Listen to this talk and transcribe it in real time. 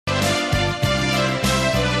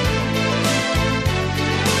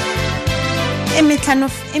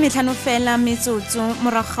Emetlhano fela metsotso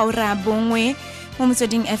morago ga ura bongwe mo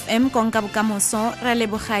motsweding FM konka bokamoso ra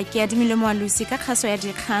leboga ke adimile mo alusi ka kgaso ya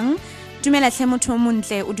dikgang. Dumela tlhe motho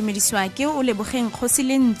montle o dumedisiwa ke Olebogeng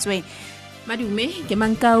Kgosilentswe. Madume ke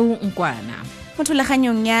Mankau Nkwana.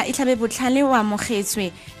 Mothulaganyong ya Itlhabe Botlhale wa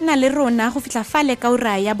mogetswe nna le rona go fitla fale ka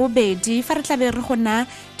ura ya bobedi fa re tlabe re gona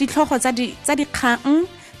ditlhogo tsa dikgang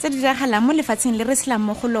tse di diragalang mo lefatsheng le re selang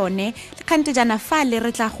mo go lone le kgante jana fale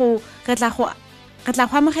re tla go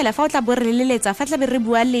amogela fa o tla bo re leletsa fa tlabe re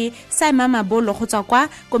bua le Simon Mamobolo go tswa kwa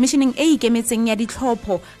komisheneng e ikemetseng ya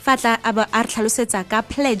ditlhopo fa tla a re tlhalosetsa ka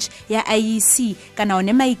pledge ya IEC kana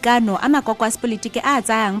one maikano a makoko a sepolitiki a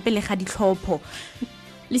tsayang pele ga ditlhopo.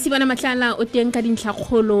 Lesibana Matlala o teng ka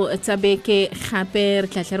dintlhakgolo tsa beke gape re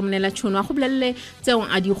tlatla re monela tšhono a go bolelele tseo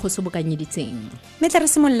a di kgosobokanyeditseng. Me tla re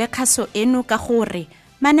simolle kgaso eno ka gore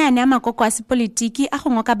manaane a makoko a sepolitiki a go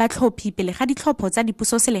ngoka batlhophi pele ga ditlhopho tsa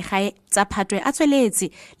dipuso selegae tsa Phatwe a tsweletse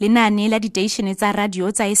lenaane la diteišene tsa radio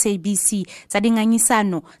tsa SABC tsa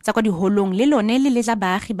dingangisano tsa kwa diholong le lone le letla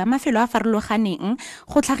baagi ba mafelo a farologaneng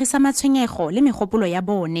go tlhagisa matshwenyego le megopolo ya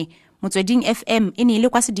bone. Motsweding FM e ne ile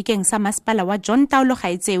kwa sedikeng sa masepala wa John Taolo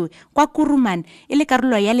Gaetsewe kwa Kuruman e le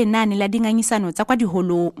karolo ya lenaane la dingangisano tsa kwa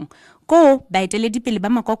diholong. Ko baeteledipele ba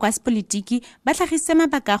makoko a sepolitiki ba tlhagise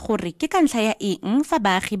mabaka gore ke ka ntlha ya eng fa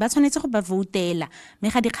baagi ba tshwanetse go ba voutela. Me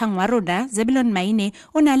ga dikgang wa rona Zebulon Maine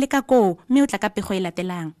o ne a le ka koo mme o tla ka pego e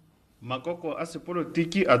latelang. Makoko a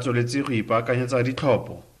sepolitiki a tsweletse go ipaakanyetsa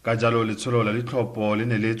ditlhopho ka jalo letsholo la ditlhopho le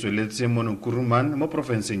ne le tsweletse mo Kuruman mo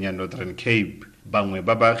profenseng ya Northern Cape. Bangwe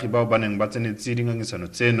ba baagi bao ba neng ba tsenetse dingangisano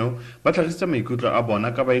tseno ba tlhagisa maikutlo a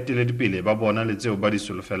bona ka baeteledipele ba bona le tseo ba di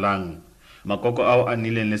solofelang. Makoko ao a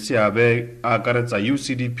nnileng le seabe a akaretsa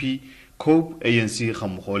UCDP, COPE, ANC ga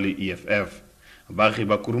mmogo le EFF. Baagi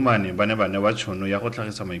ba Kurumane ba ne ba newa tšhono ya go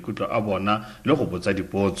tlhagisa maikutlo a bona le go botsa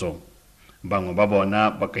dipotso. Bangwe ba bona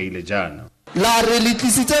ba kaile jana. La re le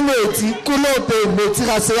tlisitse metsi kolope metsi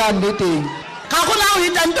ga se ya nneteng. Ga go la o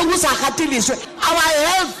itanteng go sa gatiliswe. Our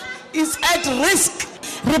health is at risk.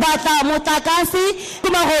 Re batla motlakase ke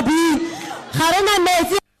magobi. Ga re na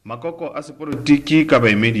metsi. Makoko a sepolitiki ka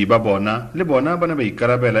baemedi ba bona le bona ba ne ba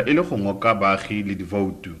ikarabela e le go ngoka baagi le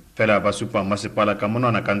divoutu. Fela ba supa masepala ka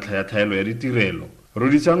monwana ka ntlha ya tlhaelo ya ditirelo.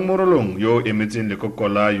 Rodisang Morolong yo emetseng lekoko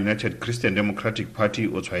la United Christian Democratic Party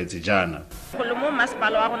o tshwaetse jana. Go le mo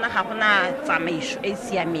masepala wa gona ga gona tsamaiso e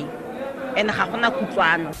siameng ene ga gona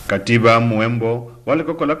kutlwano. Katiba Moembo wa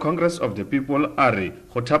lekoko la Congress of the People a re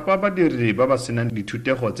go thapa badiri ba ba senang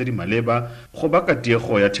dithutego tse di maleba go ba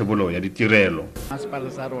katiego ya thebolo ya ditirelo. Masepala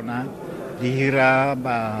sa rona di hira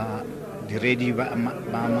ba diredi ba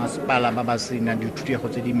masepala ba ba senang dithutego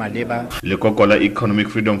tse di maleba. Lekoko la Economic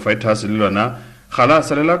Freedom Fighters le lona gala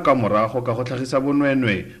salela ka morago ka go tlhagisa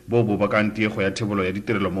bonwenwe bo bo bakantiego ya thebolo ya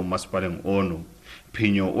ditirelo mo masepaleng ono.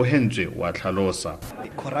 Phenyo o hentswe wa tlhalosa.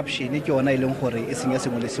 Corruption ke yona ileng gore e senya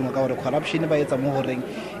sengwe le sengwe ka gore corruption ba etsa mo goreng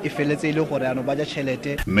e feletse ile gore ano ba ja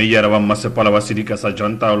tšhelete. Meya wa masepala wa sedika sa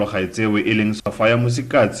John Taolo Gaetsewe e leng Safaya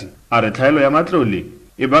Musikatsi a re tlhaelo ya matlole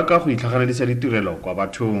e baka go itlhaganedisa ditirelo kwa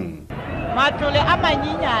bathong. Matlole a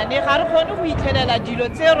manyenyane ga re kgone go itlhelela dilo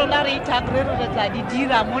tse rona re ithakre re tla di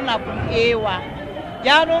dira mo nakong ewa.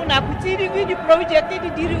 Jaanong nako tse dingwe di-project di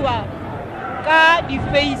diriwa ka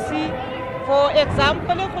di-face. For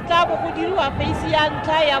example, go tla bo go diriwa face ya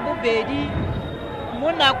ntlha ya bobedi mo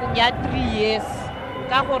nakong ya 3 years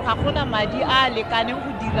ka gore ga gona madi a lekaneng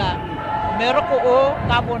go dira meroko o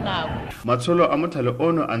ka bonako. Matsholo a mothale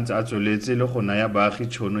ono a ntse a tsweletse le go naya baagi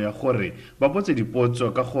tšhono ya gore ba botse dipotso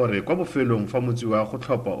ka gore kwa bofelong fa motsi wa go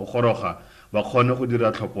tlhopha o goroga ba kgone go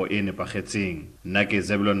dira tlhopho e nepagetseng. Nna ke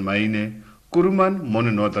Zebulon Maine, Kuruman mo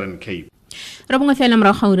Northern Cape. Re bongwe fela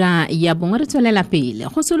morago ga ura ya bongwe re tswelela pele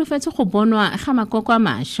go solofetse go bonwa ga makoko a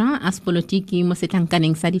mašwa a sepolitiki mo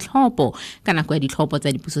setlankaneng sa ditlhopo ka nako ya ditlhopo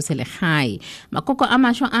tsa dipuso selegae. Makoko a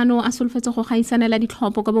mašwa ano a solofetse go gaisanela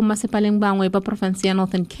ditlhopo ka bommasepaleng bangwe ba province ya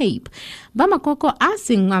Northern Cape. Ba makoko a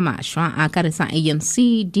seng a mašwa a akaresa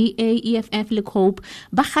ANC, DA, EFF le COPE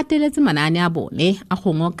ba gateletse manaane a bone a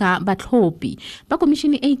go ngoka batlhophi ba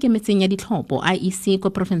komishene e ikemetseng ya ditlhopo IEC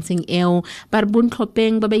kwa provinceng eo ba re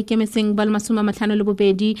bontlhopheng ba ikemetseng ba le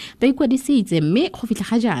 52 ba ikwadisitse mme go fitla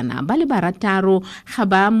ga jana ba le barataro ga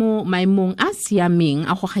ba mo maemong a siameng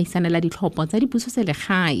a go gaisanela ditlhopho tsa dipuso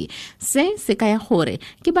selegae. Se ka ya gore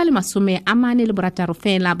ke ba le 46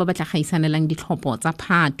 fela ba batla gaisanelang ditlhopho tsa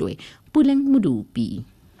Phatwe. Puleng Modupi.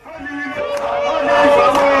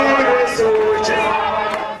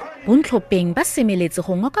 Bontlhopheng ba semeletse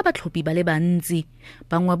go ngoka batlhophi ba le bantsi.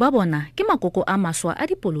 Bangwe ba bona ke makoko a maswa a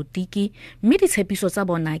dipolotiki mme ditshepiso tsa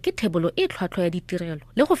bona ke thebolo e tlhwatlhwa ya ditirelo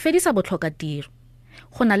le go fedisa botlhokatiro.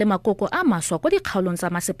 go na le makoko a maswa kwa dikgaolong tsa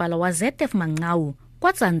masepala wa ZF Mankau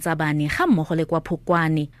kwa Tsantsabane ga mmogo le kwa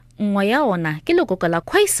Phokwane. Nngwe ya ona ke lekoko la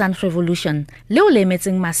Khoisan Revolution leo le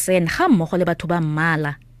emetseng masen ga mmogo le batho ba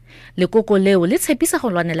mmala. Lekoko leo le tshepisa go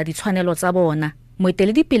lwanela ditshwanelo tsa bona.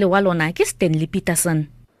 Moeteledipele wa lona ke Stanley Peterson.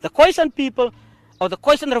 The Khoisan people or the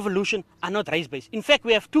Khoisan Revolution are not race-based. In fact,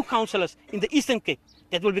 we have 2 councillors in the Eastern Cape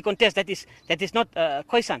that will be contested. That is not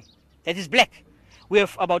Khoisan, that is black. We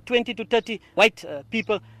have about 20 to 30 white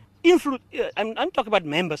people. I'm talking about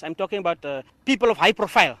members. I'm talking about people of high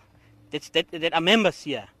profile that are members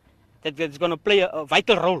here. That's going to play a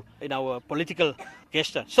vital role in our political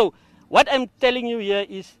gesture. So what I'm telling you here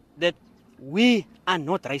is that we are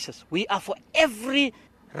not racist. We are for every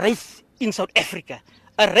race in South Africa.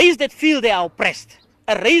 A race that feel they are oppressed.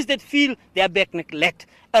 A race that feel they are being neglected.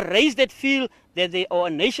 A race that feel that they or a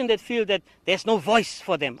nation that feel that there's no voice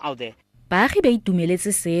for them out there. I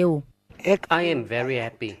am very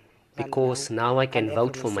happy because now I can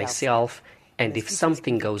vote for myself, and if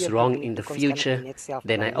something goes wrong in the future,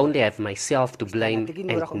 then I only have myself to blame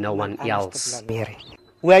and no one else.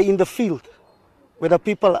 We are in the field where the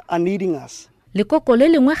people are needing us. Lekoko le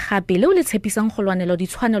lengwe gape leo le tshepisang go lwanela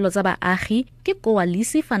ditshwanelo tsa baagi ke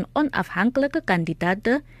Coalisie van Onafhanklike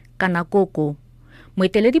Kandidate kana Koko.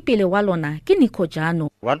 Moeteledipele wa lona ke Nico Jano.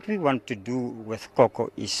 What we want to do with Koko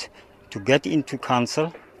is to get into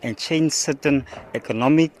council and change certain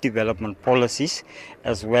economic development policies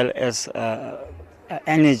as well as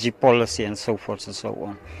energy policy and so forth and so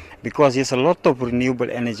on. Because there's a lot of renewable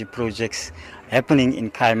energy projects happening in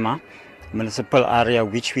Kaima municipal area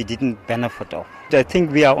which we didn't benefit of. I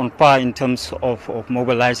think we are on par in terms of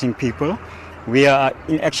mobilizing people. We are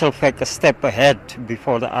in actual fact a step ahead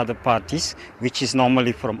before the other parties, which is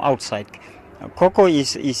normally from outside. Koko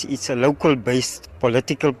is a local-based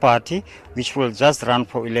political party which will just run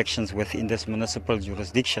for elections within this municipal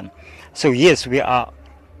jurisdiction. So yes, we are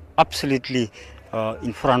absolutely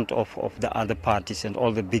in front of the other parties and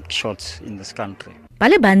all the big shots in this country.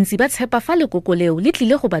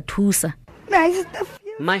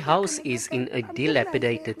 My house is in a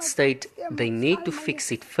dilapidated state. They need to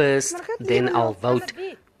fix it first, then I'll vote.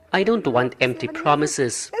 I don't want empty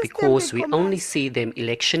promises because we only see them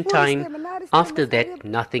election time. After that,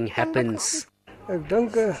 nothing happens. I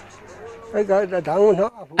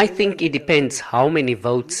think it depends how many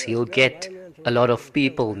votes he'll get. A lot of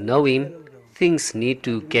people know him. Things need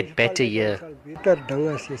to get better here.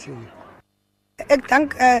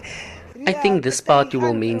 I think this party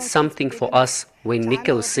will mean something for us when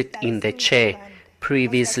Nico sit in the chair.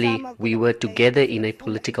 Previously, we were together in a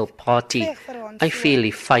political party. I feel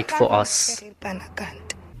he fight for us.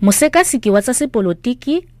 Mosekasiki wa tsa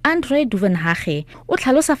sepolitiki Andre Duvenhage o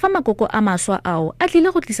tlhalosa fa makoko a maswa ao a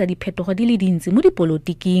tlile go tlisa diphetogo di le dintsi mo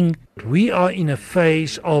dipolitiking. We are in a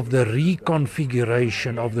phase of the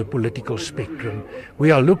reconfiguration of the political spectrum. We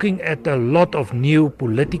are looking at a lot of new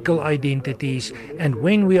political identities, and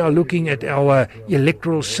when we are looking at our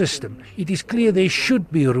electoral system, it is clear there should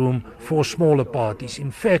be room for smaller parties. In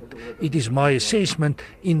fact, it is my assessment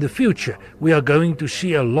in the future we are going to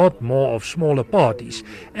see a lot more of smaller parties,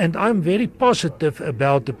 and I'm very positive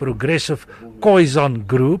about the progressive Khoisan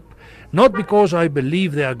group. Not because I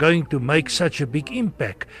believe they are going to make such a big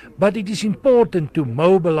impact, but it is important to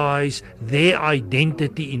mobilize their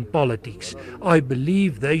identity in politics. I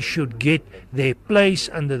believe they should get their place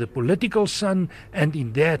under the political sun, and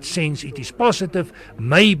in that sense it is positive.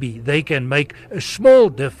 Maybe they can make a small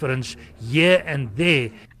difference here and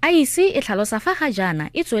there. IEC e tlhalosa fa ga jana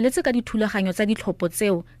e tsweletse ka dithulaganyo tsa ditlhopo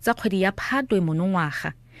tseo tsa kgwedi ya Phatwe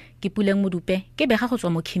monongwaga. Ke Puleng Modupe ke bega go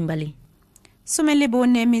tswa mo Kimberley. Somele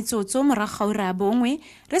bone metsotso morago ura bongwe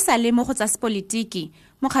re sa le mo go tsa sepolitiki.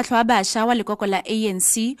 Mokgatlho wa bašwa wa lekoko la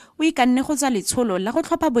ANC o ikanne go tswa letsholo la go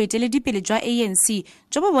tlhopha boeteledipele jwa ANC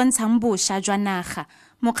jo bo bontshang bošwa jwa naga.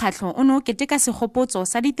 Mokgatlho o ne o keteka segopotso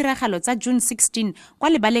sa ditiragalo tsa June 16 kwa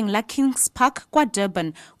lebaleng la Kings Park kwa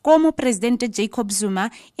Durban, ko Moporesidente Jacob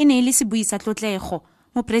Zuma e ne e le sebuisa tlotlego.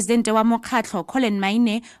 Mopresidente wa mokgatlho Colin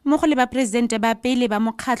Maine mmogo le bapresidente ba pele ba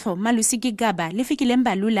mokgatlho Malusi Gigaba le Fikileng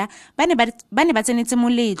Balula ba ne ba tsenetse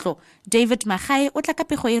moletlo. David Magae o tla ka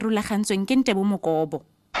pego e rulagantsweng ke Ntebo Mokobo.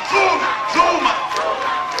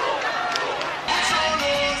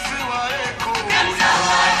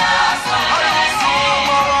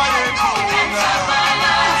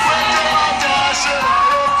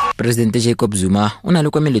 Presidente Jacob Zuma o na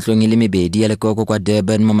le kwa meletlong e le mebedi ya lekoko kwa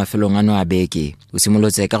Durban mo mafelong ano a beke. O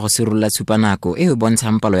simolotse ka go sirulla tshupanako e e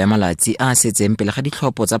bontshang palo ya malatsi a setseng pele ga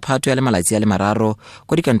ditlhopho tsa Phatwe ya le malatsi a le mararo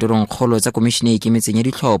kwa dikantorong kgolo tsa komishene e ikemetseng ya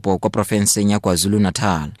ditlhopho kwa profenseng ya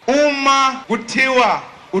KwaZulu-Natal. Uma kuthiwa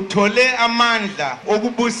uthole amandla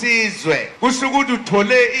okubusizwe kusho ukuthi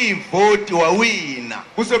uthole ivoti wawina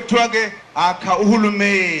kusekuthiwa ke akha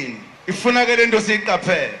uhulumeni ifuna ke lento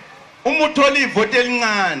siyiqaphele uma uthola ivoti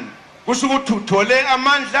elincane kusho ukuthi uthole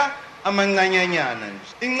amandla amancanyanyana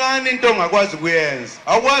nje incane into ongakwazi kuyenza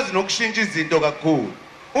awukwazi nokushintsha izinto kakhulu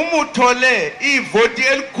uma uthole ivoti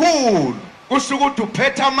elikhulu kusho ukuthi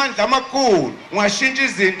uphethe amandla amakhulu ungashintsha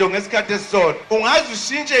izinto ngesikhathi esisodwa ungazi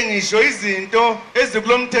ushintshe ngisho izinto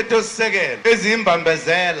ezikulomthetho sisekelo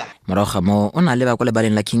ezimbambezela morago mo o na le ba kwa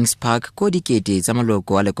lebaleng la Kings Park ko dikete tsa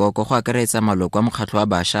maloko a lekoko go akaretsa maloko a mokgatlho wa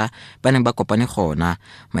bašwa ba neng ba kopane gona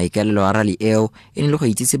maikalelo a rally eo e ne le go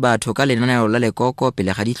itsise batho ka lenaneo la lekoko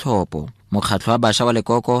pele ga ditlhopo mokgatlho wa bašwa wa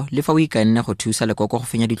lekoko le fa o ikanne go thusa lekoko go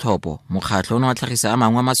fenya ditlhopo mokgatlho o ne wa tlhagisa a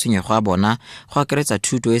mangwe a matshwenyego a bona go akaretsa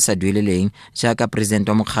thuto e sa dueleleng jaaka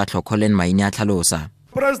presidente wa mokgatlho Colin Maine a tlhalosa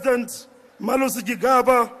President Malusi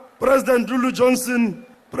Gigaba, President Lulu Johnson,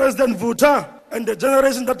 President Vuta, and the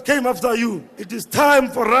generation that came after you. It is time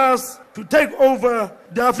for us to take over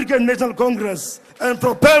the African National Congress and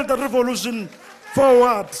propel the revolution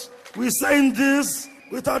forward. We say this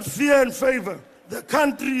without fear and favor. The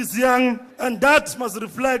country is young, and that must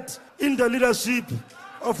reflect in the leadership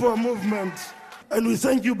of our movement. And we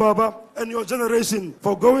thank you, Baba, and your generation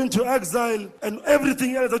for going to exile and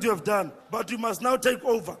everything else that you have done. But you must now take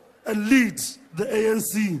over and lead the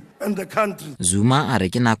ANC and the country. Zuma a re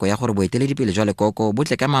ke nako ya gore boeteledipele jwa lekoko bo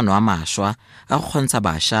tle ka maano a mašwa a go kgontsha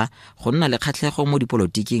bašwa go nna le kgatlhego mo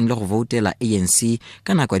dipolotiking le go voutela ANC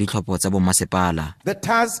ka nako ya ditlhopho tsa bommasepala. The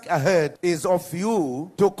task ahead is of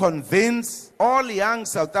you to convince all young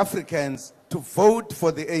South Africans to vote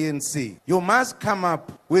for the ANC. You must come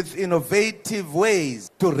up with innovative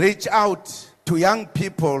ways to reach out to young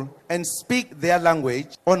people and speak their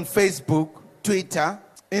language on Facebook, Twitter,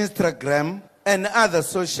 Instagram, and other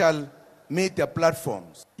social media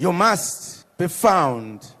platforms. You must be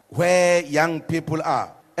found where young people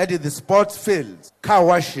are, at the sports fields, car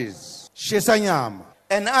washes, Shisanyama,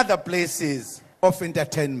 and other places of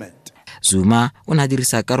entertainment. Zuma o na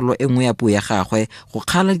dirisa karolo e nngwe ya puo ya gagwe go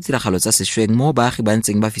kgala ditiragalo tsa sešweng mo baagi ba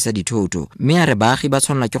ntseng ba fisa dithoto mme a re baagi ba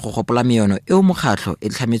tshwanela ke go gopola meono eo mokgatlho e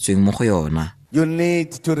tlhametsweng mo go yona. You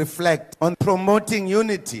need to reflect on promoting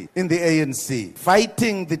unity in the ANC,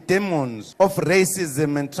 fighting the demons of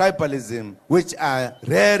racism and tribalism which are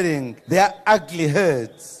rearing their ugly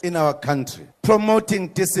heads in our country, promoting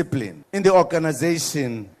discipline in the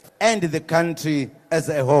organization and the country as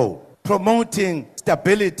a whole, promoting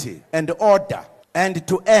stability and order, and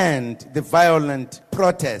to end the violent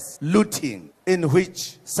protests, looting, in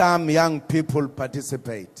which some young people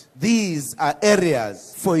participate. These are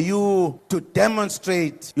areas for you to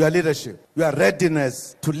demonstrate your leadership, your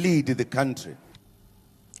readiness to lead the country.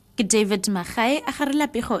 Ke David Magai a garela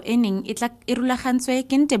pego eneng e tla irulagantswe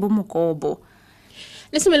ke Ntebo Mokobo.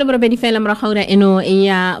 Le semelo borobedi fela moragaura eno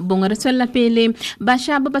ya bongwe re tswela pele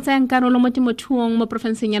bašwa ba ba tsayang karolo mo temothuong mo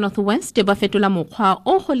profenseng ya Northwest ba fetola mokgwa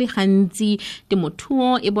o go le gantsi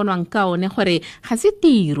temothuo e bonwang ka one gore ga se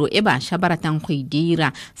tiro e bašwa ba ratang go e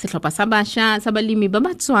dira. Setlhopha sa bašwa sa balemi ba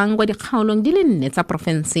ba tswang kwa dikgaolong di le 4 tsa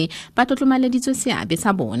profense ba tlotlomaleditswe seabe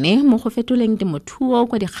sa bone mo go fetoleng temothuo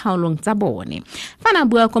kwa dikgaolong tsa bone. Fana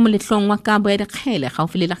bua kwa moletlong wa Kabo ya Dikgele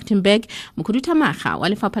gaufi le Lichtenburg mokhuduthamaga wa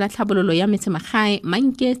lefapha la tlhabololo ya metsemagae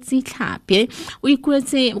Itlhabe o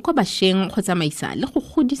ikuetse kwa bašweng go tsamaisa le go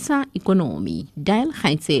godisa ikonomi. Dial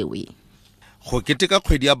Gaitsewe go keteka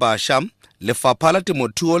kgwedi ya bašwa lefapha la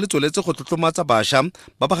temothuo le tsweletse go tlotlomatsa bašwa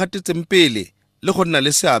ba ba gatetseng pele le go nna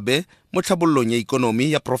le seabe mo tlhabololong ya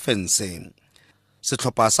ikonomi ya profense.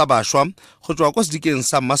 Setlhopha sa bašwa go tswa kwa sedikeng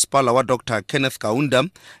sa masepala wa Dr. Kenneth Kaunda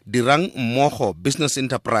dirang mmogo business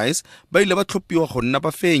enterprise ba ile ba tlhophiwa go nna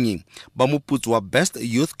bafenyi ba moputso wa Best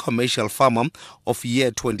Youth Commercial Farmer of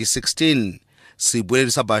Year 2016.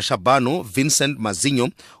 Sebueledi sa bašwa bano Vincent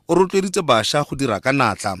Mazinyo o rotloeditse bašwa go dira ka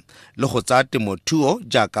natla le go tsaya temothuo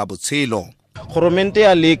jaaka botshelo. Goromente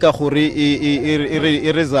ya leka gore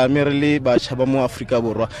e re zame re le bašwa ba mo Afrika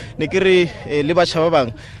Borwa ne ke re le bašwa ba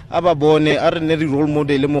bang a ba bone a re ne re role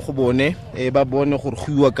model mo go bone ba bone gore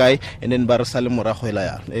go iwa kae and then ba re sale morago ela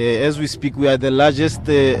ya. As we speak, we are the largest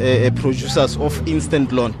producers of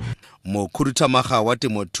instant loan. Mo khuduthamaga wa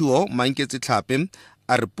temothuo Itlhabe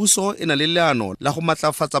a re puso e na le leano la go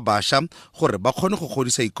matlafatsa bašwa gore ba kgone go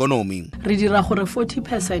godisa ikonomi. Re dira gore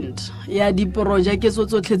 40% ya diporojeke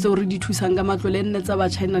tsotlhe tseo re di thusang ka matlole nne tsa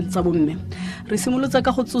bašwa ena tsa bomme re simolotse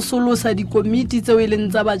ka go tsosolosa dikomiti tseo e leng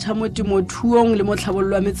tsa batšha mo temothuong le mo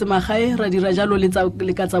tlhabollo ya metsemagae ra dira jalo le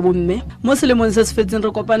ka tsa bomme mo selemong se se fetseng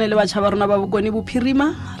re kopane le batšha ba rona ba bokone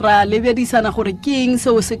bophirima ra lebedisana gore ke eng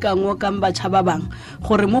seo se ka ngokang batšha ba bang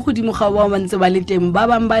gore mo godimo ga bao ba ntse ba le teng ba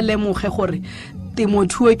bang ba lemoge gore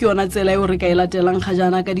temothuo ke yona tsela eo re ka e latelang ga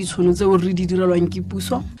jaana ka ditshono tseo re di direlwang ke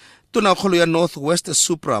puso. Tonakgolo ya Northwest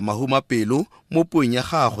Supra Mahumapelo mo puong ya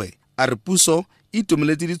gagwe a re puso e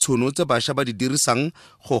itumeletse ditshono tse bašwa ba di dirisang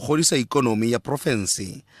go godisa ikonomi ya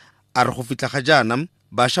porofense. A re go fitlha ga jaana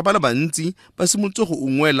bašwa ba le bantsi ba simolotse go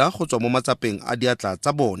ungwela go tswa mo matsapeng a diatla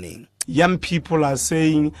tsa bone. Young people are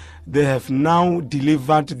saying they have now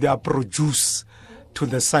delivered their produce to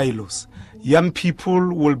the silos. Young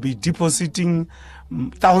people will be depositing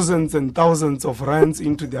thousands and thousands of rands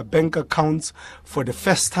into their bank accounts for the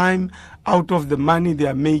first time out of the money they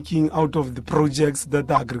are making out of the projects that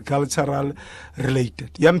are agricultural related.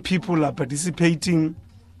 Young people are participating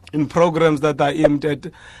in programs that are aimed at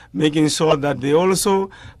making sure that they also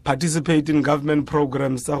participate in government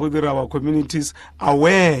programs that will our communities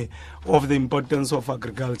aware of the importance of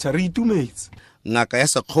agriculture. Ngaka ya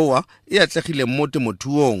Sekgowa e atlegile mo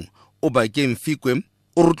temothuong o Bakeng Mfikwe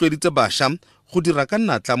o rotloeditse bašwa go dira ka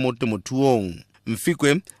natla mo temothuong.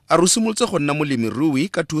 Mfikwe a re simolotse go nna molemirui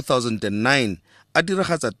ka 2009 a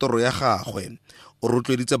diragatsa toro ya gagwe. O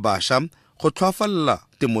rotloeditse bašwa go tlhoafalla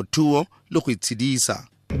temothuo le go itshedisa.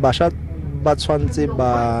 Bašwa ba tshwantse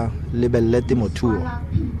ba lebelele temothuo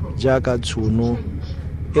jaaka tšhono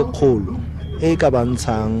e kgolo e ka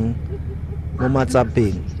bantshang mo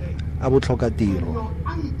matsapeng a botlhokatiro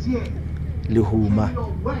lehuma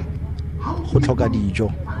go tlhoka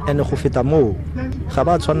dijo ene go feta moo ga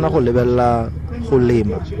ba tshwanna go lebelela go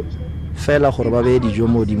lema fela gore ba beye dijo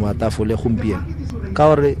mo di matafole gompieno ka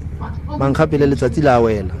gore mankgapele letsatsi la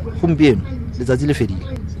wela gompieno letsatsi le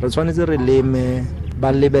fedile re tshwanetse re leme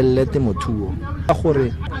ba lebelele temothuo ka gore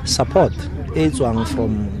support e tswang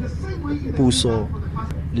from puso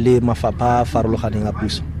le mafapha a farologaneng a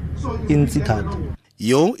puso e ntsi thata.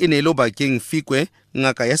 Yo e ne le Bakeng Mfikwe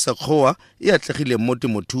ngaka ya Sekgowa e atlegile mo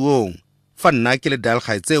temothuong. Fa nna ke le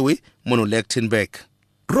Dalgaitsewe mono Lichtenburg.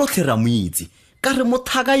 Rotlhe ra moitse ka re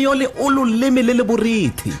mothaka yole o lo leme le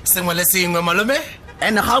borethe sengwe le sengwe malome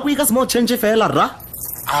ene ga go ka small change fela ra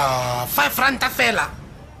 5 rand fela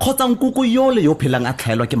kgotsa nkoko yole yo phelang a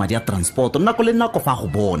tlhaelwa ke madi a transport nako le nako fa go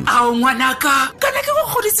bona ngwanaka kana ke go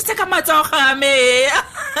godisitse ka matsoga me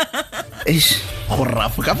go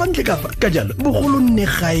rafa ka fantle ka jalo bogolo nne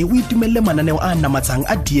gae o itumelele mananeo a namatsang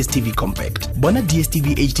a DSTV Compact. Bona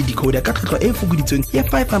DSTV HD decoder ka tlhotlhwa e fokoditsweng ya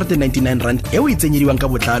 599 rand e o e tsenyediwang ka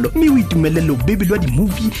botlalo mme o itumelele lobebelwa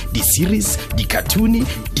di-movie, di-series, di-cartoon,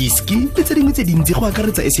 diski le tse dingwe tse dintsi go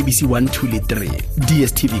akaretsa SABC 1, 2 le 3.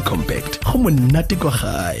 DSTV Compact go monate kwa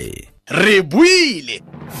gae. Re buile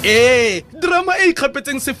drama e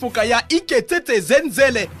ikgapetseng sefoka ya Iketsetse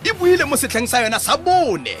Zenzele e buile mo setlheng sa yona sa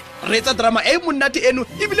bone. Re tsa drama e monate eno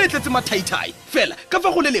e bile tletse mathaithai fela ka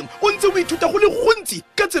fa go le lengwe o ntse o ithuta go le gontsi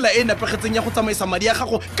ka tsela e nepagetseng ya go tsamaisa madi ya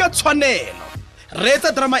gago ka tshwanelo. Re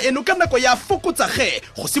tsa drama eno ka nako ya Fokotsage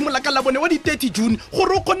go simola ka labone wa di 30 June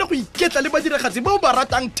gore o kgone go iketla le badiragatsi bao ba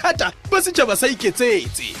ratang thata ba setšhaba sa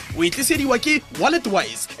Iketsetse. O itlisediwa ke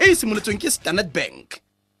Walletwise e simolotsweng ke Standard Bank.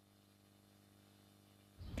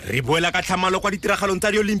 Re boela ka tlhamalo kwa ditiragalong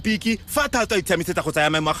tsa di-Olimpiki fa thato e tsamisetsa go tsaya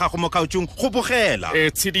maemo a gago mo kaotšong go bogela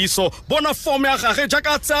Tshidiso bona form ya gage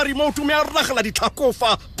jaaka tsa remote me a ragela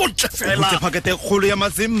ditlhakofa bontle fela go phakete kgolo ya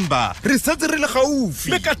mazimba re setse re le gaufi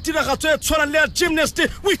le ka tiragatso e tshwanang le ya gymnast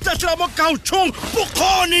o itlatlela mo kaotšong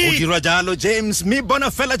bokgoni o dirwa jalo James mme bona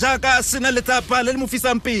fela jaaka sena letsapa le le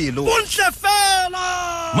mofisang pelo bontle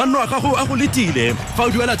fela manno a gago a go letile fa o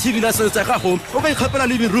duela TV license ya gago o ka ikgapela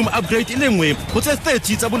living room upgrade e lengwe go tse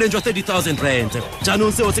 30 tsa boleng jwa 30,000 rand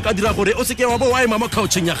jaanong seo se ka dira gore o seke wa bo wa ema mo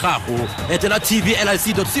coucheng ya gago etela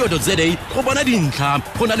tvlic.co.za go bona dintlha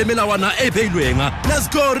go na le melawana e beilweng. Let's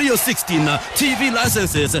go Rio 16 TV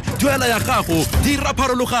licenses duela ya gago dira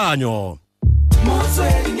pharologanyo.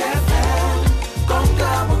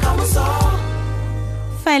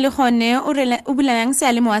 fa le gone o bulang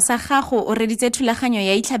sealemoa sa gago o reditse thulaganyo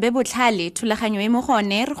ya Itlhabe Botlhale. Thulaganyo e mo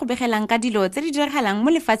gone re go begelang ka dilo tse di diragalang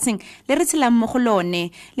mo lefatsheng le re tshelang mo go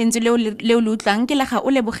lone. Lentswe leo le utlwang ke la ga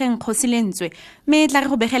Olebogeng Kgosilentswe mme tla re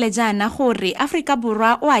go begele jaana gore Afrika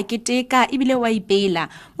Borwa o a keteka ebile wa ipela.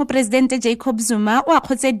 Mopresidente Jacob Zuma o a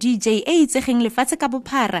kgotse DJ e itsegeng lefatshe ka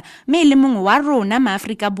bophara mme le mongwe wa rona ma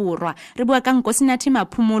Afrika Borwa. Re bua ka Nkosinathi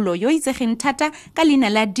Maphumulo yo itsegeng thata ka leina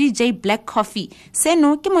la DJ Black Coffee.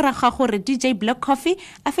 Seno ke morago ga gore DJ Black Coffee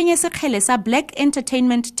a fenye sekgele sa Black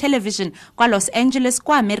Entertainment Television kwa Los Angeles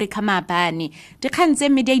kwa America maabane. Dikgang tse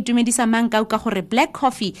media itumedisa Mankau ka gore Black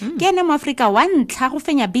Coffee ke ene mo Africa wa ntlha go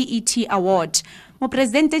fenya BET Award.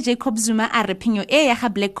 Mopresidente Jacob Zuma a re phenyo e ya ga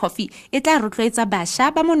Black Coffee e tla rotloetsa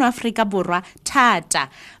bašwa ba mono Afrika borwa thata.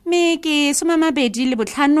 Me ke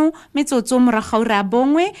 25 metsotso morago ra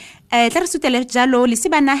bongwe tla re sutele jalo le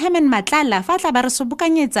sebana Hemen Matlala fa tla ba re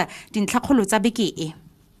sobokanyetsa dintlhakgolo tsa beke e.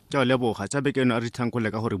 Tja leboga tsa beke eno a re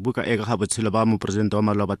thankole ka gore buka e ka ga botshelo ba mopresidente wa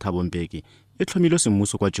Maloba Thabo Mbeki e tlhomilwe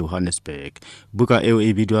semmuso kwa Johannesburg. Buka eo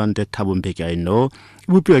e bidiwang The Thabo Mbeki I Know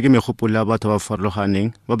e bopiwa ke megopolo ya batho ba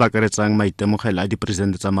farologaneng ba ba akaretsang maitemogelo a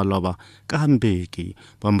dipresidente tsa Maloba ka ga Mbeki.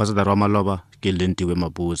 Moambassadara wa Maloba ke Lentiwe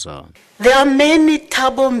Mabuza. There are many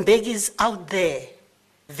Thabo Mbekis out there,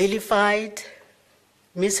 vilified,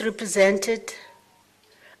 misrepresented,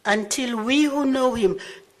 until we who know him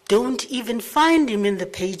don't even find him in the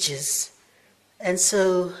pages. And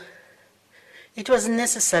so it was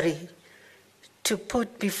necessary to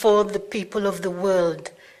put before the people of the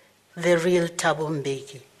world the real Thabo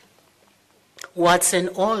Mbeki. What's an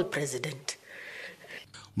all president?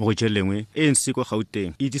 Mo jelengwe ANC kwa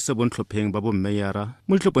Gauteng e ditse bontlhopheng ba bo mmeyara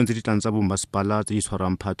mo ditlhophong tse di tlang tsa bo masepala tse di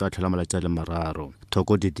tshwarang phato a tlhola malatsi a le mararo.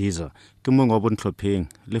 Thoko Didiza ke mongwe wa bontlhopheng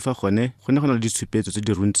le fa gone go na le ditshupetso tse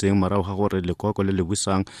di runtseng morago ga gore lekoko le le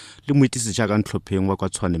busang le moitisi jaaka ntlhopheng wa kwa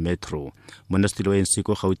Tshwane Metro. Monastile wa ANC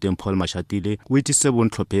kwa Gauteng Paul Mashatile o itse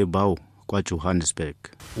bontlhophe bao kwa Johannesburg.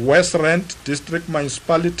 West Rand District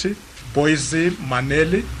Municipality, Boise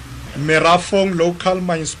Maneli. Merafong Local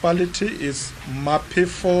Municipality is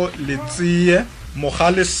Mapefo Litsie,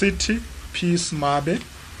 Mogale City, Peace Mabe.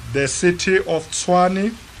 The City of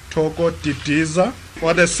Tshwane, Togo Didiza.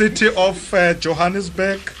 For the City of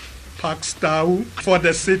Johannesburg, Pakstau. For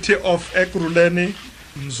the City of Ekurhuleni,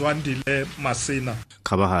 Mzwandile Masina.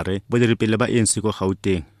 Kabahare, bodiripele ba ANC kwa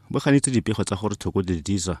Gauteng bo ganitse dipego tsa gore Thoko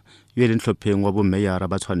Didiza yo le ntlhopheng wa bo meyara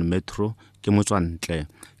ba Tshwane Metro ke motswantle.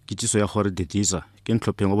 Kitiso ya gore Didiza ke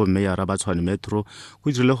ntlhopheng wa bo meyara ba Tshwane Metro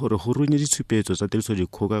go dirile gore go runye ditshupetso tsa tiriso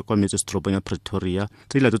dikgoka kwa metsesetoropong ya Pretoria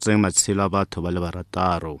tse di latotseng matshelo a batho ba le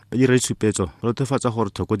barataro. Ba dira ditshupetso ba lotefatsa gore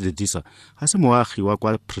Thoko Didiza ga se moagi wa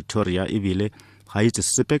kwa Pretoria ebile ga itse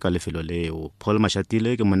sepe ka lefelo leo. Paul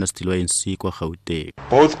Mashatile ke monastile wa ANC kwa Gauteng.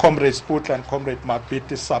 Both Comrade Sputla and Comrade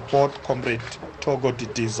Mapiti support Comrade Togo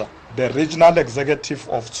Didiza. The regional executive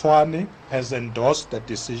of Tshwane has endorsed the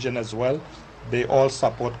decision as well. They all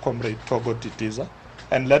support Comrade Togo Didiza.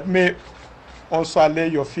 And let me also allay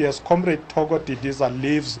your fears. Comrade Togo Didiza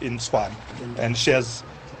lives in Tshwane and she has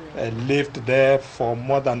lived there for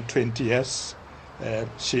more than 20 years.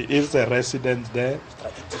 She is a resident there.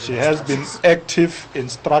 She has been active in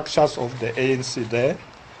structures of the ANC there.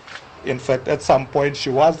 In fact, at some point,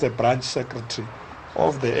 she was the branch secretary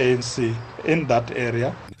of the ANC in that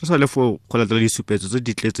area. Sa le fo go latela disupetso tse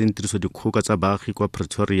di tletseng tiriso dikgoka tsa baagi kwa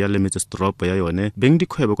Pretoria le metsesetoropong ya yone beng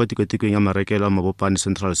dikgwebo kwa tikotikong ya marekelo a mabopane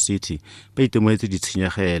Central City ba itemoetse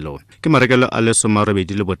ditshenyegelo ke marekelo a le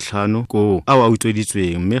 85 ko a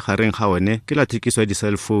utsweditsweng mme gareng ga one ke la thekiso ya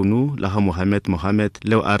di-cellphone la ga Mohammed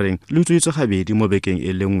leo a reng le utsweditswe gabedi mo bekeng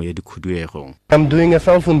e lengwe ya dikhuduego. I'm doing a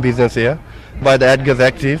cell phone business here by the Edgar's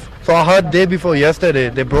Active. So I heard day before yesterday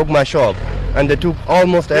they broke my shop and they took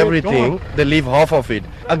almost everything. They leave half of it.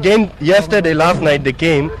 Again, yesterday, last night they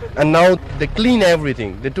came and now they clean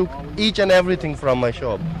everything. They took each and everything from my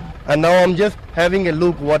shop. And now I'm just having a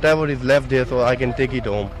look whatever is left there so I can take it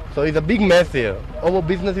home. So it's a big mess here. Our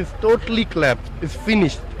business is totally collapsed. It's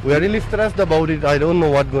finished. We are really stressed about it. I don't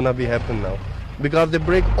know what's gonna be happen now. Because they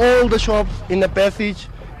break all the shops in the passage,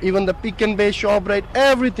 even the Pick and Pay shop, right?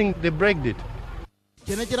 Everything, they break it.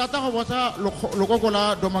 Ke ne ke rata go botsa lokoko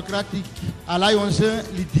la Democratic Alliance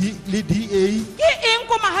le DA ke eng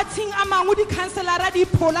ko mahatsing a mangwe di councilora di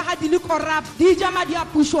phola ga di le corrupt di jama di a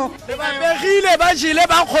puso le ba begile ba jile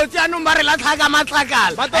ba khotsi anong ba re la tlhaka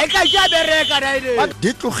matlakala e ka ja bereka daile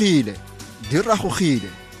di tlogile di ragogile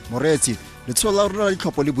moretsi le tshola rona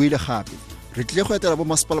ditlhopo le buile gape re tle go etela bo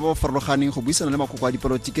masepala ba farologaneng go buisana le makoko a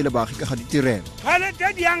dipolitiki le baagi ka ga ditirelo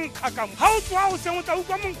tšhelete di yang kgakamo ga o tswa o seng o tla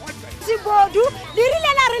utlwa monkgwatsa sibodu le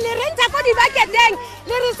rile la re le rentsa ko dibaketeng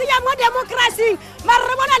le re senya mo demokrasing mara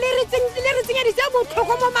re bona le re tsenyeditse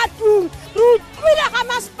botlhoko mo matung re utlwile ga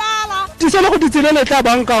masepala tisele go ditselele tla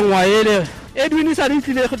bankangwa ele Edwin sa di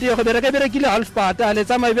tlile go tie go berekile half pata le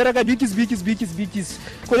tsamaya bereka bikis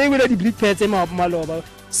go le bile di bleed pads ema maloba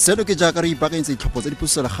seno ke jaaka re ipakantse ditlhopho tse di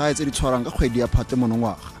pusoselegae tse di tshwarang ka kgwedi ya Phatwe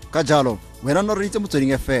monongwaga ka jalo wena no re itse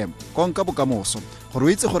Motsweding FM konka bokamoso gore o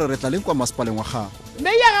itse gore re tla leng kwa masepaleng wa gago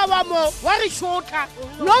meyara wa mo wa re shota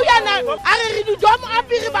no yana a re di dom a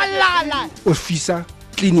pire balala ofisa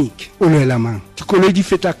clinic o lwela mang dikoloi di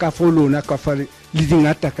feta ka fo lona ka fa le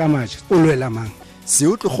dingata ka maja o lwela mang se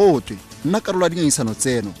o tlogotwe nna karolo ya dingangisano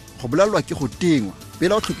tseno go bolalwa ke go tingwa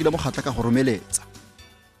pele o tlhokile mogatla ka go romeletsa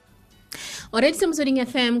o reditse motsweding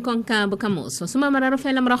FM konka bokamoso soma mararo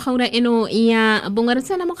fela morago ura eno ya bongwe re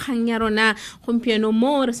tsena mo kgang ya rona gompieno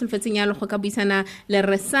mo re solofetseng ya logo ka buisana le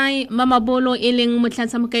re Simon Mamobolo e leng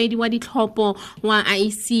motlatsa mokaedi wa ditlhopo wa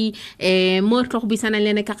IEC mo re tlo go buisana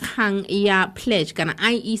le ene ka kgang ya pledge kana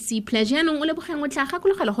IEC pledge yanong Olebogeng o tla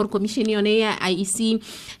gakologela gore commission yone ya IEC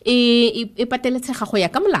e pateletsega go ya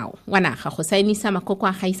ka molao wa naga go saenisa makoko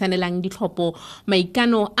a gaisanelang ditlhopo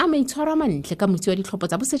maikano a maitshwaro mantle ka motsi wa ditlhopo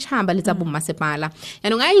tsa bosetšhaba le tsa sepala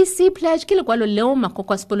yanong IEC pledge ke lekwalo leo makoko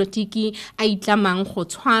a sepolitiki a itlamang go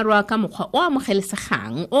tshwarwa ka mokgwa o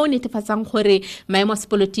amogelesegang o netefatsang gore maemo a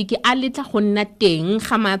sepolitiki a letla go nna teng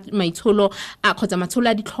ga maitsholo a kgotsa matsholo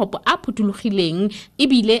a ditlhopho a phutulogileng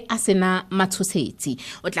ebile a sena matshosetsi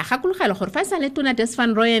o tla gakologela gore fa sale tona Des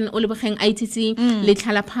van Rooyen Olebogeng a itsitse le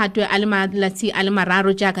tlhalaphatwe a le malatsi a le mararo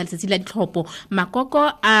jaaka letsatsi la ditlhopho makoko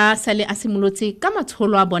a sale a simolotse ka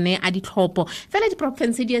matsholo a bone a ditlhopho fela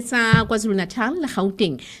diprovince di tsa Natal le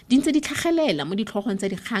Gauteng di ntse di tlhagelela mo ditlhogong tsa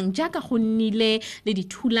dikgang jaaka go nnile le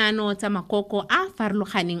dithulano tsa makoko a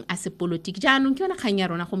farologaneng a sepolitiki jaanong ke yona kgang ya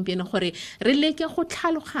rona gompieno gore re leke go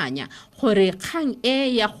tlhaloganya gore kgang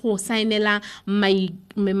ya go saenela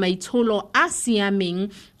maitsholo a siameng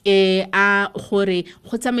a gore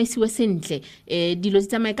go tsamaisiwe sentle dilo di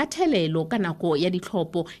tsamaye ka thelelo ka nako ya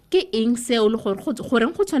ditlhopho ke eng seo le gore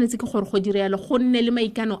go tshwanetse ke gore go direla go nne le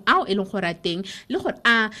maikano ao e leng gore a teng le gore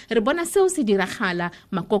a re bona seo se diragala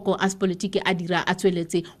makoko a sepolitiki a dira a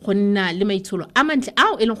tsweletse go nna le maitsholo a mantle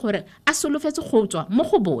ao e leng gore a solofetse go tswa mo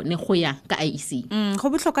go bone go ya ka IEC go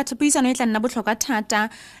botlhokwa puisano e tla nna botlhokwa thata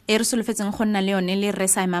e re solofetseng go nna le yone le re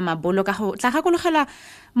Simon Mamobolo ka go tla gakologela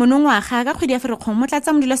monongwaga ka kgwedi ya Ferikgong mo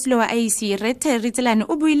tlatsa modulasetulo wa IEC re tselane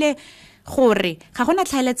o buile gore ga gona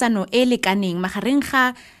tlhaeletsano e lekaneng magareng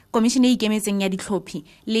ga komishene e ikemetseng ya ditlhophi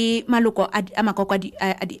le maloko a makoko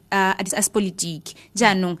a sepolitiki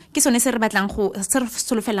jaanong ke sone se re batlang go se re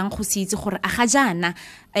solofelang go se itse gore a ga jana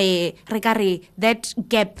re ka re that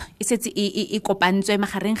gap e setse e kopantswe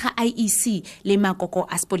magareng ga IEC le makoko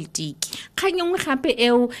a sepolitiki kgang nngwe gape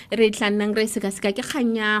eo re tlannang re sekaseka ke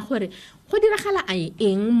kganya gore go diragala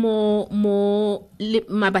eng mo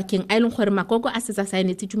mabakeng a leng gore makoko a setsa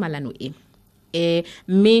saenetse tumalano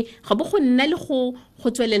mme ga bo go nna le go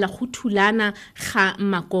tswelela go thulana ga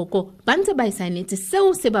makoko ba ntse ba saenetse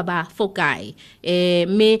seo se ba fokae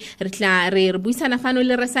mme re tla re buisana fano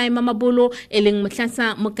le re Simon Mamobolo e leng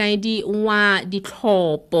motlhatsa mokaedi wa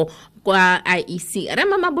ditlhopo kwa IEC re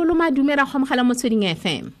Mamobolo madumela go mogala mo Tsweding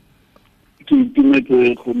FM ke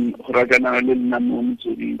itumetse go rakana le nna mo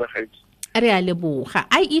motsweding ba gaetse re a leboga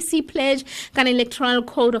IEC pledge kana electoral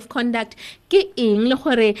code of conduct ke eng le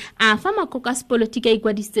gore a fa makoko a sepolitiki a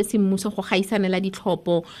ikwadisitse semmuso go gaisanela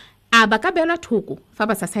ditlhopho a ba ka belwa thoko fa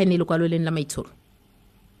ba sa saene lekwalo leng la maitsholo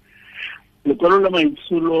lekwalo la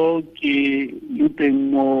maitsholo ke le teng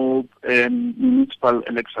mo municipal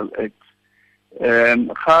electoral act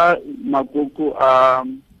ga makoko a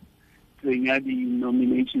tsenya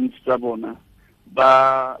di-nominations tsa bona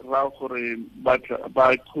ba ra gore ba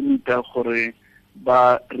comita gore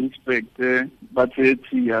ba respect ba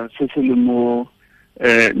tsetsia se se le mo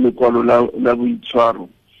lekwalo la boitshwaro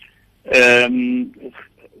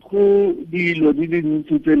go dilo di le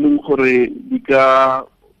ntse tse leng gore di ka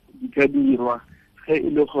dirwa ge e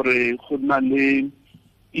le gore go na le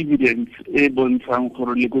evidence e bontshang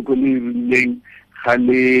gore lekoko le rileng ga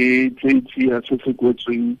le tsetsia se se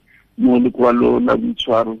kwetsweng mo lekwalo la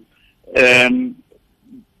boitshwaro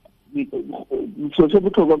so se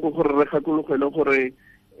botlhokwa ke gore re gakologele gore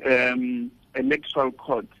electoral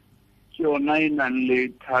court ke yona e nang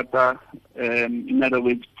le thata in other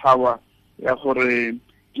words power ya gore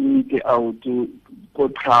e nite out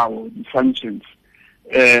kotlhao di-sanctions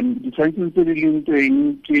di-sanctions tse di leng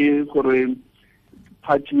teng ke gore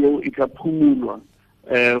party eo e ka phumulwa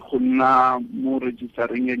go nna mo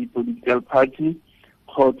registereng ya di-political party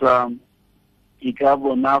kgotsa e ka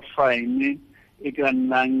bona fine e ka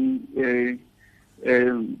nnang e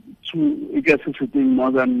ka se feteng more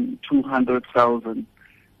than 200,000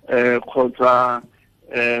 kgotsa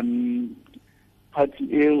party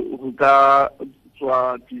e go ka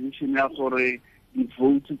tswa decision ya gore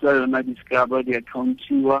di-vote tsa yona di ska ba di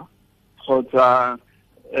accountiwa kgotsa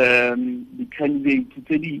di-candidate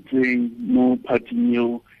tse di itseng mo partyng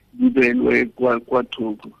eo di beelwe kwa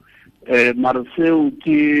thoko mara seo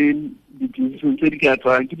ke ditshwetso tse di ka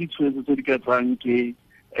tsang ke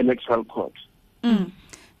electoral court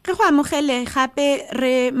Ke go amogele gape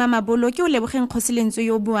re Mamabolo ke Olebogeng Kgosilentswe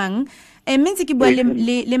yo buang. Mme ntse ke bua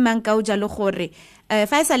le Mankau jalo gore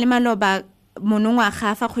fa e sa le maloba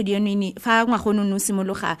monongwaga fa kgwedi eno fa ngwagono no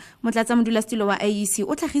simologa motlatsa modulasetilo wa IEC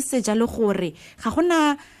o tlhagisitse jalo gore ga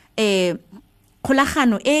gona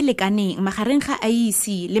kgolagano e lekaneng magareng ga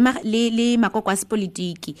IEC le makoko a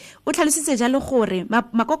sepolitiki. O tlhalositse jalo gore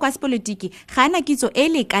makoko a sepolitiki ga ana kitso e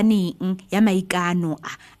lekaneng ya maikano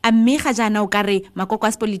a mme ga jana o kare makoko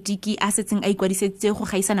a sepolitiki a setseng a ikwadisetse go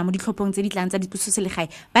gaisana mo ditlhophong tse di tlang tsa dipusoselegae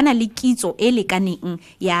ba na le kitso e lekaneng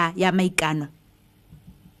ya maikano.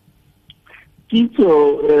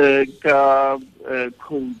 Kitso ka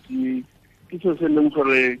code kitso se leng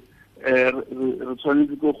gore re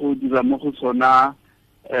tshwanetse go dira mo go sona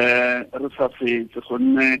re sa fetse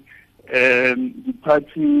gonne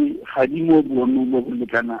di-party ga di mo boemong bo bo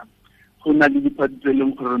lekanang. Go na le di-party tse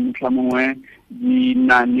leng gore motlha mongwe di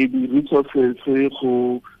na le di-resources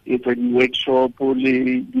go etsa di-workshop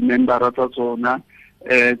le di-membera tsa tsona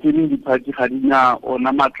tse dingwe di-party ga di na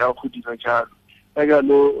ona matla go dira jalo. Ka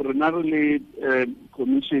jalo rena re le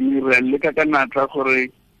commission re leka ka natla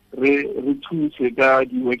gore re thuse ka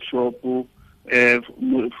di-workshop for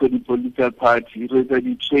di-political party re etsa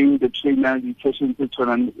di-trainer di-sessions tse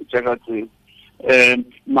tshwanang jaaka tseo.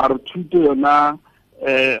 Mare thuto yona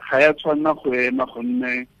ga ya tshwanna go ema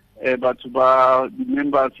gonne batho ba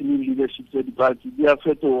di-members le leadership tsa di-party di a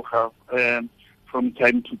fetoga from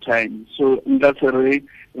time to time. So nka se re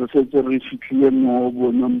setse re fitlhile mo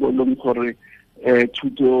bonong bo leng gore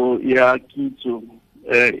thuto ya kitso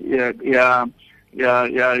ya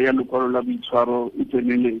lekwalo la boitshwaro e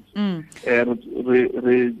tseneletse.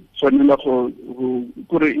 Re tshwanela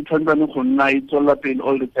gore e tshwantsane go nna e tswela pele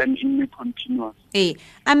all the time in a continuous.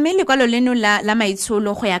 A mme lekwalo leno la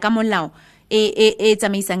maitsholo go ya ka molao e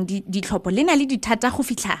tsamaisang ditlhopho le na le dithata go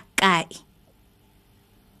fitlha kae?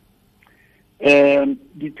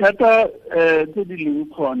 Dithata tse di leng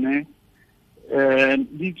kgone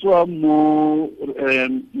di tswa mo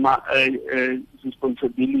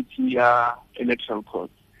responsibility ya electoral court.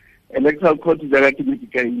 Electoral court jaaka ke ne ke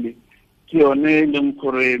kaile ke yone leng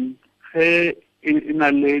gore ge e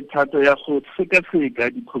na le thato ya go sekaseka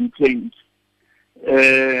di-complaints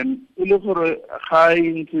e le gore ga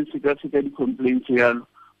e ntse sekaseka di-complaints yalo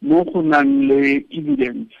mo go nang le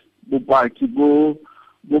evidence bopaki bo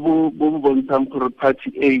bontshang gore party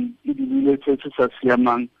A e dirile se se sa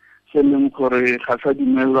siamang se leng gore ga sa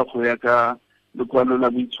dumelwa go ya ka lekwalo la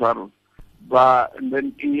boitshwaro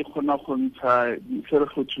then e kgona go ntsha se re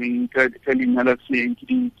go tsweng ka leina la seeng ke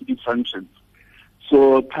di-functions.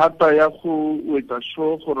 So thata ya go etsa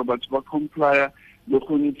sure gore batho ba complya le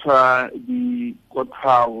go ntsha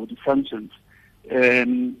dikotlhao di-functions e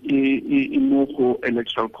mo go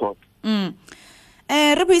electoral court.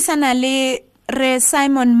 Re buisana le Re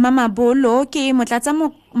Simon Mamobolo ke motlatsa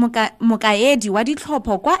mokaedi wa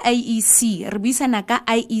ditlhopho kwa IEC. Re buisana ka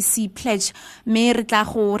IEC pledge mme re tla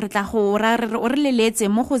go re leletse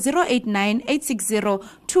mo go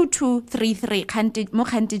 0898602233 mo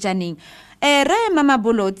kgantejaneng. Re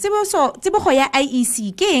Mamobolo tsebogo ya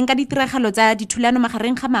IEC ke eng ka ditiragalo tsa dithulano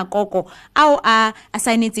magareng ga makoko ao a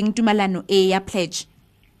saenetseng tumalano ya pledge?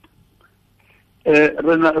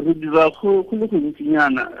 Re dira go le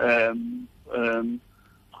gontsinyana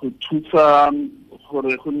go thusa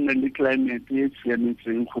gore go nne le climate e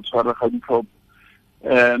siametseng go tshwara ga ditlhopho.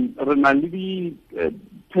 Re na le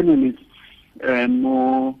di-panelists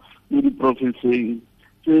mo di-provinceng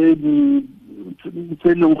tse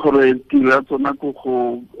leng gore tira tsona ko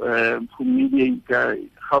go mediate ga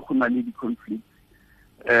go na le di-conflict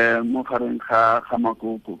mo gareng ga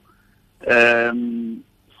makoko.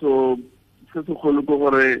 So se segolo ke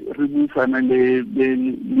gore re buisana le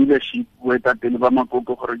leadership boetapele ba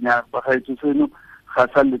makoko gore nya ba gaetso seno ga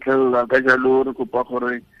sa letlelela ka jalo re kopa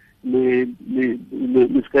gore le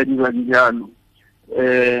ska dirang jalo.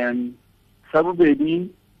 Sa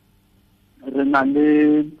bobedi re na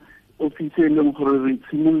le office e leng gore re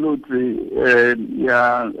tshimolotse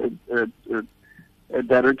ya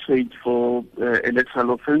Directorate for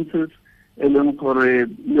Electoral Offences e leng gore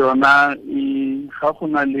yona ga go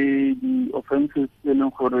na le di-offenses e leng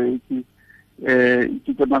gore ke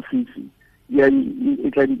tsa masisi e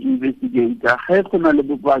tla di-investigata. Ga go na le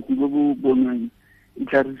bopaki bo bo bonweng e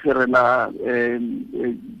tla re serela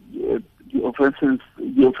di-offenses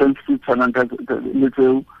tshwanang le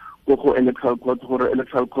tseo go go electoral court gore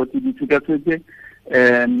electoral court di tshekasetse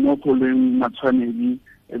mo go leng matshwanedi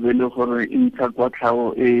e be le gore e ntsha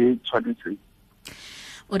kotlhao e tshwanetseng.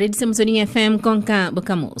 o reditse motsweding FM konka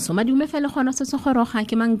bokamoso madume fela gona se goroga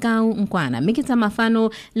ke Mankau Nkwana mme ke tsa mafano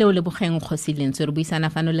le Olebogeng Kgosilentswe re buisana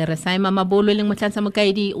fano le re Simon Mamobolo le motlatsa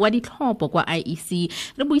mokaedi wa ditlhopo kwa IEC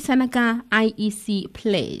re buisana ka IEC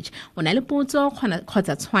pledge ona le potso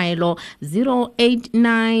kgotsa tshwaelo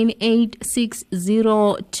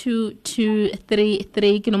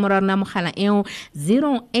 0898602233 ke nomoro rona mogala eo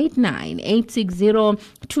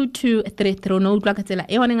 0898602233 no utlwa ka tsela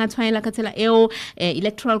eo nga tshwaela ka tsela eo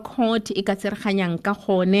electoral court e ka tsereganyang ka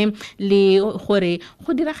gone le gore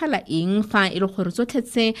go diragala eng fa e le gore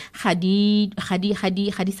tsotletse ga di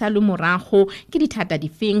sa le morago ke dithata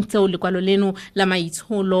difeng tseo lekwalo leno la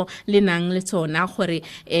maitsholo le nang le tsona gore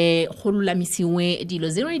go lulamisiwe dilo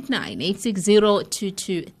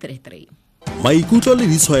 0898602233 Maikutlo le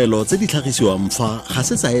ditshwaelo tse di tlhagisiwang fa ga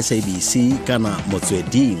se tsa SABC kana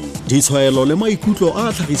motsweding. Ditshwaelo le maikutlo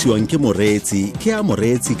a tlhagisiwang ke moreetsi ke a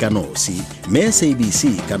moreetsi ka nosi. Mme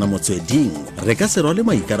SABC kana motsweding re ka se rwale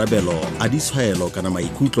maikarabelo a ditshwaelo kana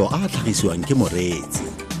maikutlo a tlhagisiwang ke moreetsi.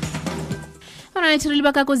 Alright, re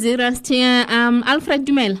libaka ko zirastia Alfred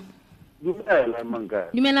Dumela. Dumela Mankau.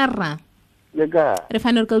 Dumela rra. Leka. Re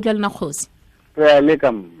fana re ka utlwa lena kgosi. Re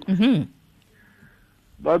leka.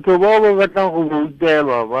 Batho ba ba batlang go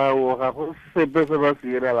boutelwa ba ga go sepe se ba se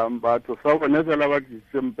direlang batho sa bone fela ba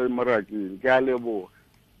ditsempe morakeng ke a leboga.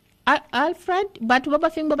 Alfred batho ba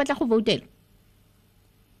ba feng ba batla go voutela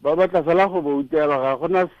ba batla fela go boutelwa ga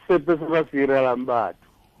gona sepe se ba se direlang batho.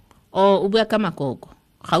 O bua ka makoko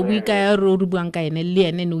ga o bua ka ya ro buang ka ene le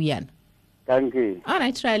ene no yana. Thank you. All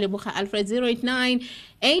right, try leboga Alfred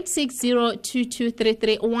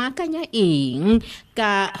 0898602233 wa kanya eng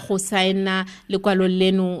ka go saena lekwalo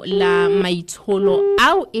leno la maitsholo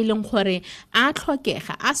ao e leng gore a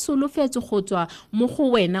tlhokega a solofetse go tswa mo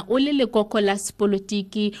go wena o le lekoko la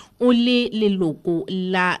sepolitiki o le leloko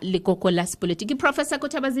la lekoko la sepolitiki. Professor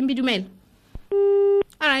Kotabazimbi Dumela.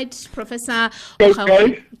 All right, Professor.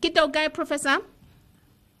 Ke tau kae Professor?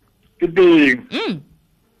 Ke teng.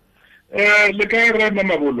 Le ka re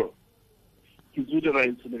Mamobolo ke tsudi ra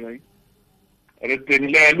itse le gae re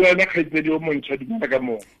teng le wena kgaitsedi o montšha dumela ka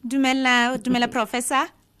mo dumela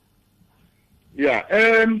Professor ya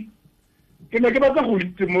ke ne ke batla go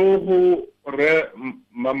itse mo go re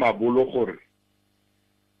Mamobolo gore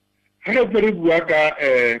ga re bua ka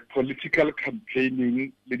political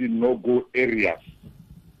campaigning le di no-go areas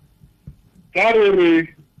ka re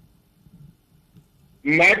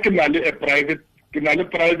nna ke na le a private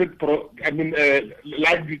like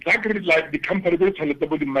the company they tell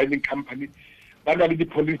the mining company ba na le di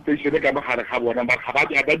police station ka mogare ga bona ba ga ba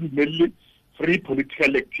di free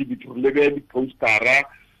political activity le be di postera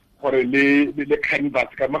gore le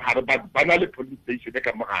canvas ka mogare ba na le police station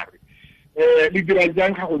ka mogare le dira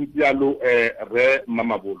jang ga go ntse re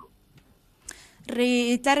Mamobolo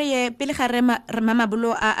re tare pele ga re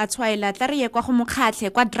Mamobolo a tshwaela tare ye kwa go mokgatlhe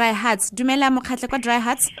kwa dry huts dumela mokgatlhe kwa dry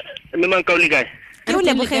huts mme Mankau le gae ke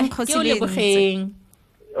Olebogeng Kgosilentswe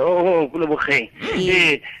Olebogeng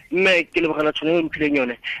mme ke lebogela tshone o mphileng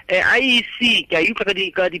yone IEC ke a utlwa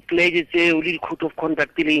ka di pledges tse o le di code of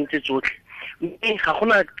conduct le ntse tsotlhe mme ga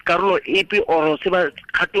gona karolo epe or se ba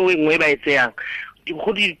kgato e nngwe ba e tseyang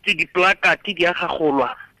go di placard di a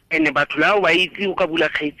gagolwa ene batho lao ba itse o ka bula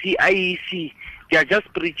kgetsi IEC they are just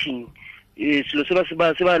preaching selo se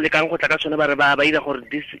ba le kang go tla ka tsone ba re ba ira gore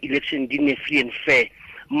this election di ne free and fair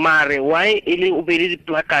mare why ele o bele di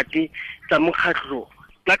placard tsa mokgatlo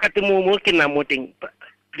placard mo ke na mo teng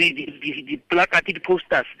di placard di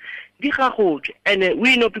posters di gagotse and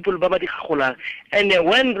we know people ba di gagolang and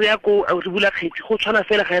when re ya go re bula kgetsi go tshwana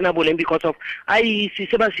fela ga ena boleng because of IEC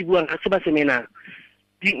se ba se buang ga se ba semenang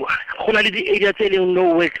go na le di area tse leng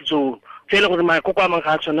no work zone tse le gore makoko a mang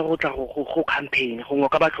ga tshwana go tla go campaign go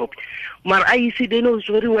ngoka batlhophi mara IEC they know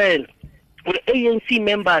very well the ANC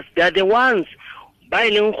members they are the ones ba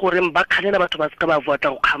ileng gore ba khanela batho ba ska ba vota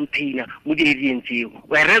go campaigna mo di area tseo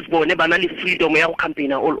whereas bone ba na le freedom ya go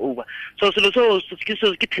campaigna all over so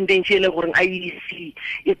ke tendency le gore IEC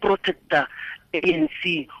e protecta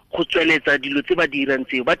ANC go tsweletsa dilo tse ba di irang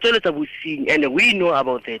tseo ba tsweletsa bosenyi and we know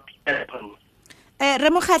about that. re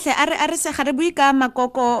mokgatlhe a re se ga re bui ka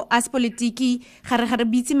makoko a sepolitiki ga re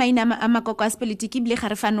bitse maina a makoko a sepolitiki bile ga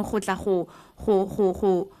re fano go tla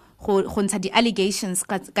go ntsha di-allegations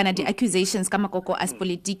kana di-accusations ka makoko a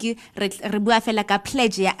sepolitiki re bua fela ka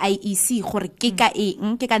pledge ya IEC gore ke ka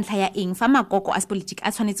ntlha ya eng fa makoko a sepolitiki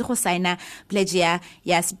a tshwanetse go signa pledge ya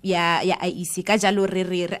IEC ka jalo re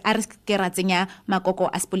ke ra tsenya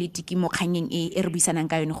makoko a sepolitiki mo kganyeng e re buisanang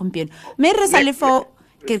ka yone gompieno mme re sa le fo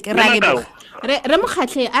re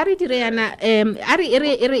mokgatlhe a re dire yana a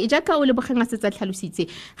re jaaka o Olebogeng a setsa tlhalositse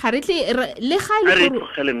ga re tle le ga ile gore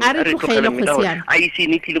a re tlogele Kgosiana a ise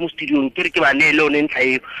ne tlile mo studio ke re ke ba ne le one ntlha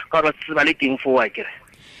eo ka gore se ba le teng fo wa kere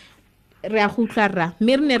re a go utlwa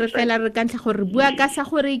mme re ne re fela re ka ntlha gore re bua ka sa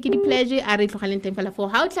gore ke di-pledge a re tlogaleng teng fela fo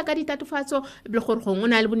ga o tla ka ditatofatso le gore gongwe o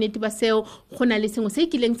na le bonnete ba seo go na le sengwe se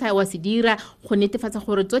kileng sa wa se dira go netefatsa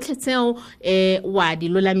gore tsotlhe tseo wa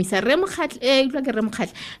di lolamisa re mokgatlhe utlwa ke re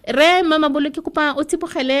mokgatlhe re Mamobolo ke kopa o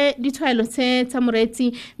tsibogele ditshwaelo tse tsa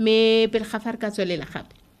moretsi mme pele ga fa re ka tswelela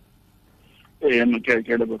gape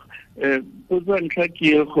ke leboga potso ntlha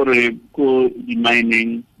ke gore ko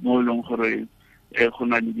di-mining mo leng gore go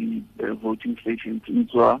na le di-voting stations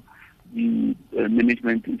ntswa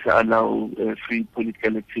di-management is allow free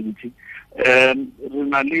political activity re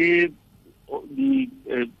na le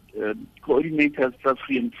di-coordinators tsa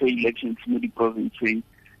free and fair elections mo di-provinceng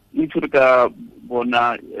if re ka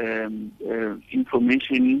bona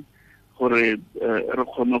information gore re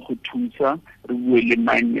kgone go thusa re bue le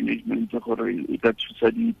mine management gore e ka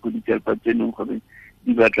thusa di-political party gore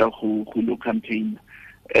di batla go lo campaign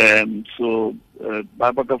so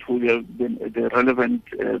ba ka fola the relevant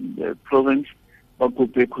province ba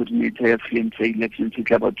kope coordinator ya free and fair elections e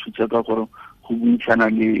tla ba thusa ka gore go buisana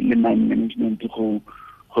le mine management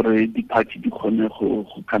gore di-party di kgone go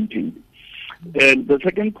campaign. The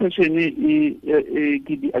second question is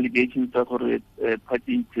the allegations that gore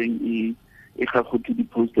party itseng e ga go to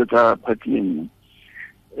di-poster tsa party engwe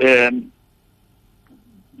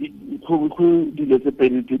go dilo tse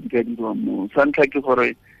pedi tse di ka dirwang mo sa ntlha ke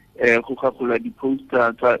gore go gagola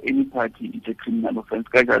di-poster tsa any party is a criminal offense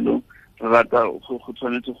ka jalo re rata go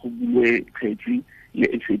tshwanetse go bule kgetsi le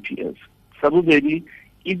SAPS. Sa bobedi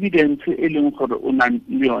evidence e leng gore o na le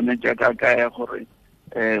yone jaaka kaya gore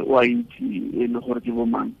wa itse e le gore ke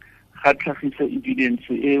bomang ga tlhagisa evidence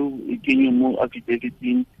eo e kenye mo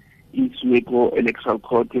affidavit-ing iswe ko electoral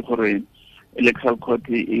court gore electoral court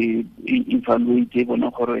e evaluate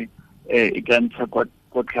bona gore e ka ntsha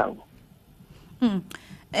kotlhao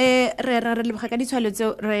re leboga ka ditshwaelo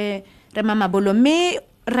tseo re Mamobolo mme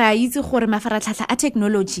re a itse gore mafaratlhatlha a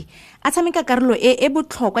technology a tshameka karolo e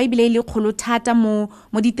botlhokwa ebile le kgolo thata mo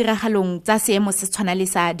ditiragalong tsa seemo se tshwana le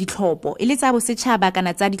sa ditlhopo e le tsa bosetšhaba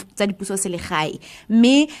kana tsa dipuso selegae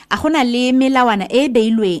mme a gona le melawana e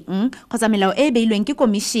beilweng kgotsa melao e beilweng ke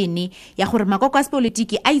komishene ya gore makoko a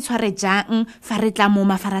sepolitiki a itshware jang fa re tla mo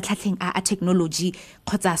mafaratlhatlheng a technology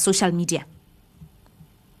kgotsa social media.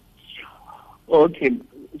 Okay,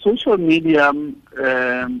 social media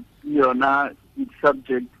yona is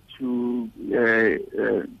subject to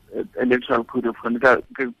electoral code of conduct.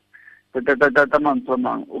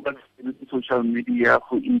 Social media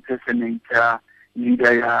who impersonate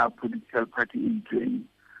leader ya political party in train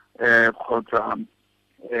kgotsa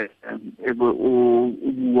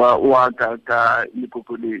wa ka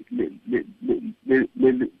lekoko le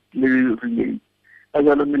rileng a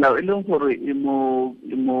jalo melao e leng gore e mo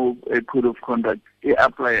code of conduct e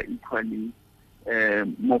apply equally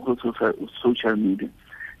mo go social media.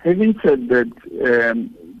 Having said that,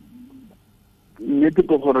 nnete ke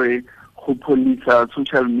gore go polisa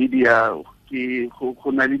social media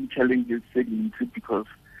go na le di-challenges tse dintsi because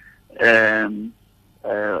a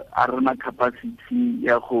rena capacity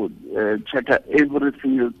ya go check every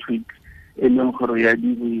single tweet e leng gore ya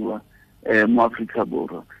diriwa mo Africa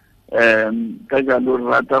Borwa. Ka jalo re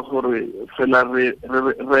rata gore fela re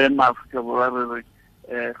ma Africa Borwa re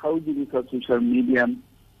ga o dirisa social media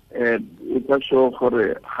e ka show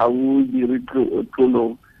gore ga o dire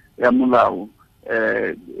tlolo ya molao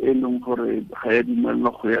e leng gore ga ya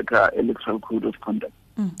dumelwa go ya ka electoral code of conduct.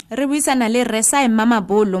 Re buisana le Simon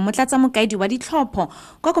Mamobolo motlatsa mokaedi wa ditlhopho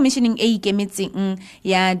kwa komisheneng e ikemetseng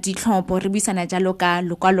ya ditlhopho re buisana jalo ka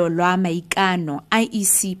lokwalo lwa maikano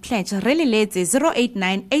IEC pledge re leletse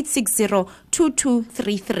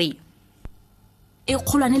 0898602233 e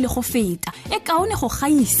kgolwane le go feta e kaone go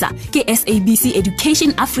gaisa ke SABC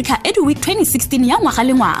Education Africa EduWeek 2016 ya ngwaga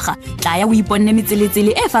le ngwaga tla ya o iponne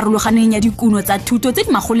metseletsele e farologaneng ya dikuno tsa thuto tse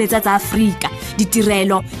di magoletsa tsa Afrika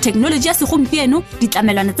ditirelo technology ya segompieno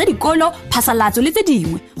ditlamelwana tsa dikolo phasalatso le tse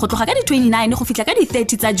dingwe go tloga ka di 29 go fitla ka di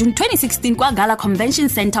 30 tsa June 2016 kwa Gala Convention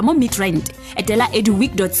Center mo Midrand etela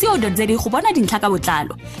eduweek.co.za go bona dintlha ka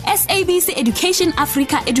botlalo. SABC Education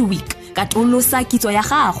Africa EduWeek ka tolosa kitso ya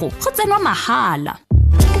gago go tsenwa mahala.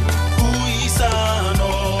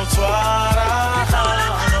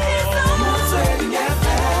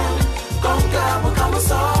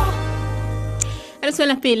 Re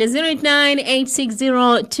tswela pele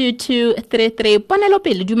 0898602233 ponelo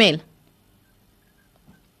pele dumela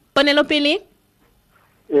ponelo pele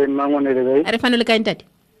mangwane le re fano le ka ntate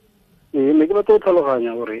ne ke batla go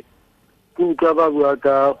tlhaloganya gore ke utlwa ba bua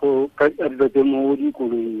ka dilo tse mo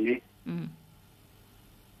dikolong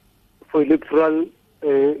for electoral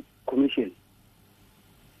commission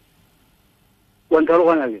wa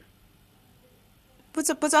ntlhaloganya ke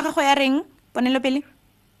potso ya gago ya reng ponelo pele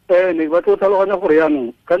ne ke batla go tlhaloganya gore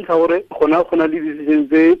yaanong ka ntlha gore gona le decision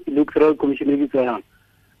tse electoral commission e di tsayang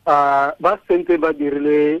ba sentse ba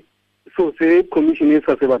dirile so se commission e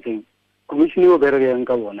sa se batleng commission o bereke yang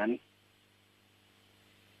ka bona ne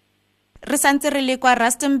re santse re le kwa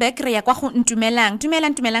Rustenburg re ya kwa go Ntumelang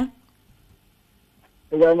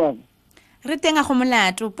re teng a go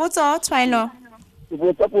molato potso tshwaelo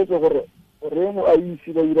botsa potso gore re mo a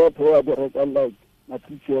isi ba ira tho a bereka like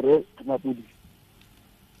matitšhere mapodisa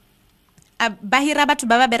ba hira batho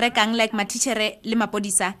ba ba berekang like matitšhere le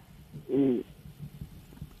mapodisa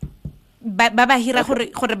ba hira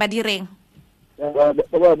gore ba direng ba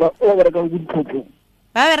berekang go ditlhopho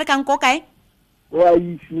ba berekang ko kae wa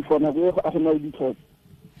isi fona go a gona ditlhopho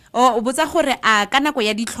o botsa gore a ka nako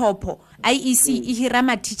ya ditlhopho IEC e hira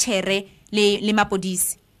matitšhere le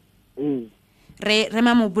mapodisi re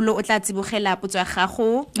Mamobolo o tla tsibogela potso ya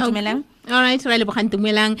gago dumelang all right re lebogang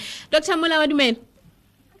Tumelang Dr. Mola wa dumela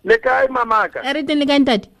le kae mamaka re teng le kae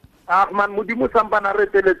ntate man modimo sampana re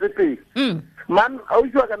teletse pele man a o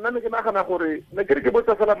tswa ka nna ke nagana gore ne ke re ke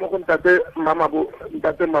botsa fela mo go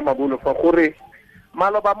ntate Mamobolo fa gore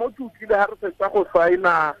maloba mo tutlile ha re fetsa go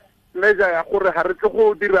saina leja ya gore ha re tle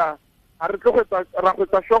go dira ha re tle go ra go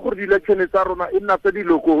tsa gore di-election tsa rona e nna tse di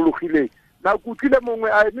lokologile na kutlile mongwe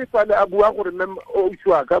a eme fale a bua gore o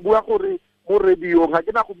tswa ka bua gore mo radio ga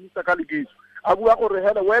ke na go misa ka lebitso a bua gore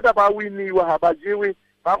hele whether ba winiwa ha ba jewe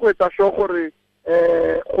ba go etsa gore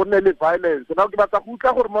go nne le violence na ke batla go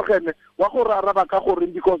utla gore mogene wa go raraba ka gore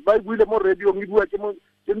because ba buile mo radio e bua ke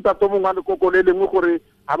ntato mongwe a lekoko le lengwe gore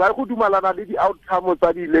ha ba go dumalana le di-outcome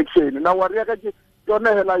tsa di-election na wa ria ka ke yone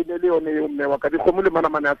hela ile le yone yo mme wa ka di kgomo le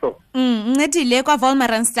manamane a tsona Ncedile kwa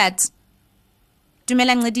Wolmaranstad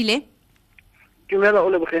dumela Ncedile dumela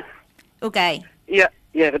Olebogeng okay ya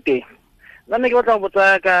re teng nna ke batla go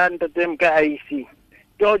botsa ka ntatem ka IEC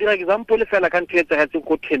ke go dira example fela ka ntho e tsagatseng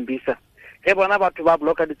go thembisa ge bona batho ba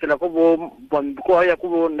bloka ditsela ko ya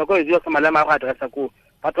ko nako e dio sa malema go addressa ko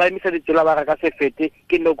batho ba emisa ditsela ba ka se fete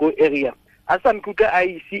ke no-go area a sa mkuka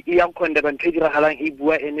IEC e yang condemn ntho e diragalang e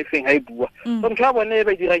bua anything ha e bua so ntho ya bone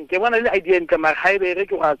ba dirang ke bona le idea ntle mara ha e be re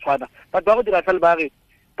ke go a tshwana batho ba go dira fela ba re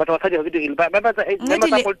batho ba sa dira dirile ba batsa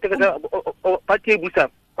politics ba tie busa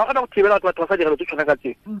ba ka go thibela batho ba sa dira tshwana ka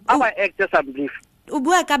tseng a ba act sa belief o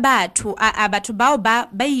bua ka batho a batho bao ba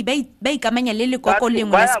ikamanya le lekoko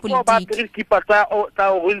lengwe la sepolitiki ba tsa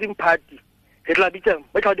ruling party ke tla bitsa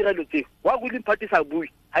ba tla dira lotse wa ruling party sa bui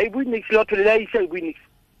ha e bui next lot le ya isa e bui next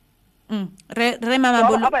re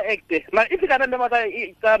Mamobolo ba act ma if ka nna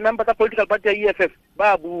tsa member tsa political party ya EFF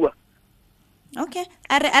ba bua okay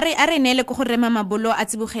are nele go re Mamobolo a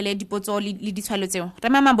tsibogele dipotso le ditshwalo tseo re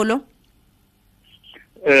Mamobolo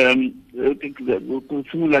go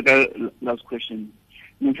simolola ka last question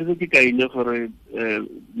motlhetse ke kaile gore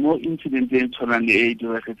mo incident e tshwanang le e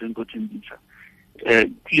diragetseng ko Tembisa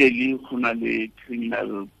clearly go na le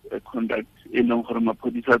criminal conduct e leng gore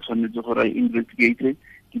maphodisa a tshwanetse gore a investigate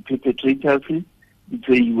di-perpetrators di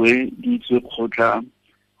tseiwe di tswe kgotla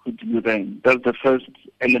go direng that's the first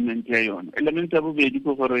element ya yone element ya bobedi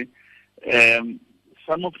ke gore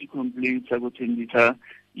some of the complaints tsa go Tembisa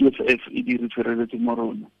EFF e di refereletse mo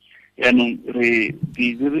rona yaanong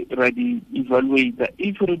ra di evaluate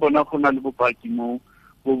if re bona go na le bopaki mo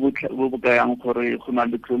bo bokayang gore go na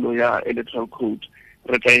le tlolo ya electoral code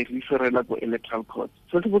re tla e referela ko electoral court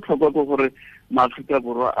se se botlhokwa ko gore maAforika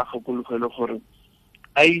Borwa a gakologelwe gore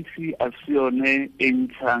IEC a se yone e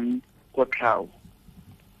ntshang kotlhao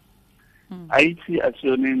IEC a se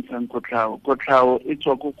yone e ntshang kotlhao e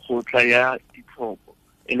tswa ko kgotla ya ditlhopo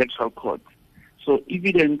electoral court so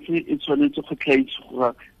evidence e tshwanetse go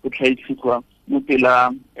tlhaisiwa mo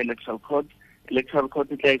pela electoral court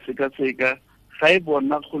e tla e sekaseka ga e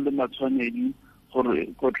bona go le matshwanedi gore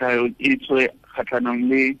kotlhayo e tswe kgatlhanong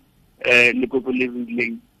le lekoko le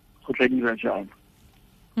rileng go tla dira jalo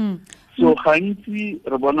so gantsi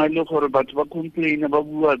re bona le gore batho ba complain ba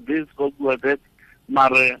bua this ba bua that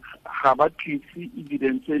mare ga ba tlise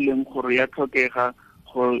evidence e leng gore ya tlhokega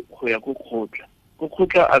go ya go kgotla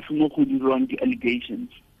kgotla a se mo go dirwang di-allegations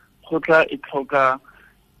kgotla e tlhoka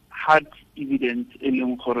hard evidence e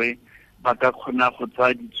leng gore ba ka kgona go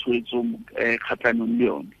tsaya ditshwetso kgatlhanong le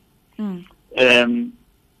yone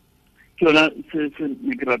ke yona se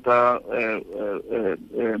ne ke rata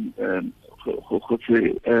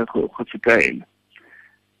go se kaela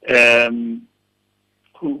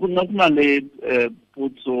go na le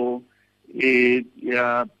potso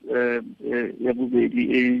ya bobedi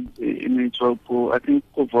e ne tswa ko I think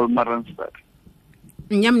ko Wolmaranstad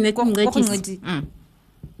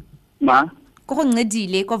ma ko go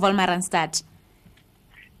ngedile ko Wolmaranstad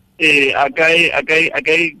a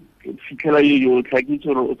kai fitlhela yo tla ke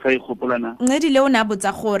tsoro o tla igopolana ngedile o na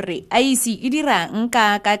botsa gore IEC e dira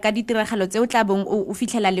nka ka ditiragalo tse o tla bong o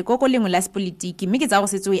fitlhela lekoko lengwe la sepolitiki mme ke tsa go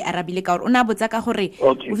setse o e arabile ka gore o na botsa ka gore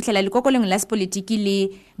o fitlhela lekoko lengwe la sepolitiki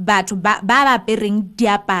le batho ba pereng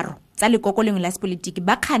diaparo tsa lekoko lengwe la sepolitiki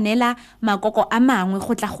ba kganela makoko a mangwe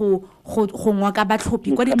go tla go ngwa ka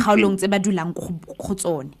batlhophi kwa dikgaolong tse ba dulang go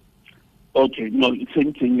tsone. Okay, no,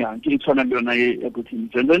 same thing ya ke tshwana le yona ya bothini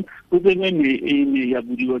and then go tsene ne ya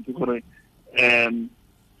budiwa ke gore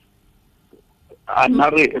ana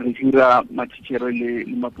re hira matitjhere le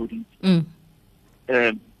mapodisi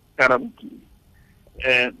karabuki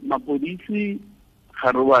mapodisi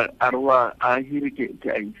arwa a hire ke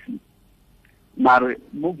IEC mare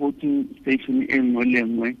mo voting station e nngwe le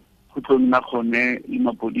nngwe go tlonna gone le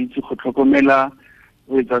mapodisi go tlhokomela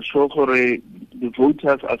go etsa sure gore the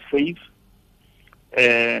voters are safe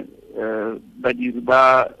badiredi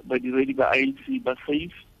ba IEC ba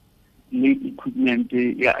safe le equipment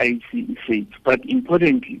ya IEC safe, but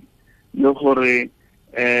importantly le gore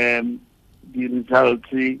the results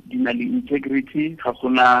di na le integrity ga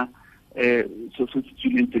gona so se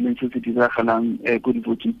tsileng se diragalang go di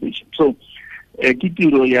voting station. So ke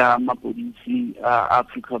tiro ya mapodisi a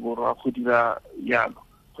Africa Borwa go dira yalo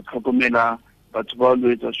go tlhokomela batho ba lo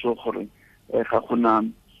etsa sure gore ga gona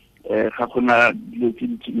dilo tse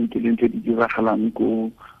di diragalang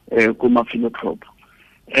ko mafelotlhopho.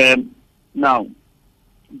 Now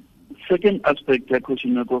second aspect ya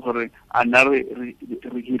question ya gore ana re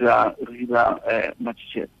hira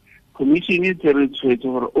matitjhere commission e tsere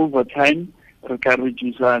tshwetso gore over time re ka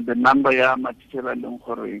reduce the number ya matitjhere leng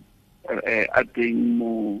gore a teng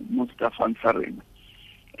mo staffang sa rena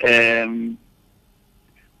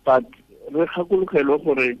but re gakologelwa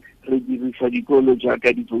gore re dirisa dikolo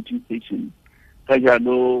jaaka di-voting station ka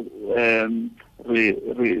jalo re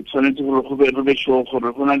tshwanetse gore re be sure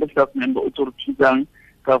gore go na le staff member o tlo re thusang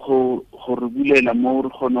ka go re bulela mo re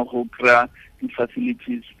kgona go kry-a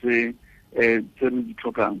di-facilities tse re di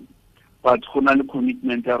tlhokang but go na le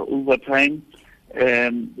commitment ya over time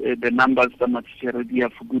the numbers tsa matitjhere di a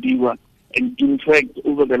fokodiwa, and in fact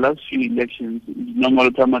over the last few elections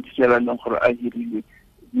di-number tsa matitjhere a leng gore a hirilwe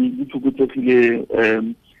di fokotsegile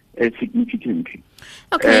significantly.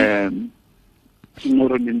 Okay.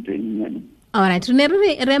 All right,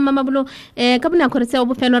 re Mamobolo ka bonako re tseo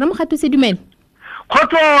bofelo re mogato se dumela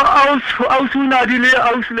khotso ausuna dile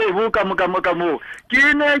auslebo ka mo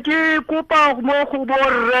ke ne ke kopa mo go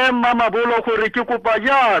borre Mamobolo gore ke kopa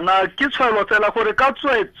jana ke tshwelo tsela gore ka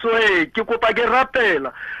tswetswe ke kopa ke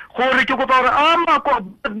rapela gore ke kopa gore a mako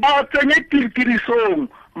ba tsenye tirisong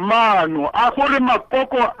mano a gore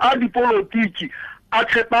makoko a dipolitiki a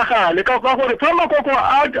tshepagale ka gore fa makoko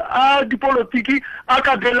a dipolitiki a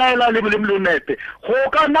ka belaela le mlonepe go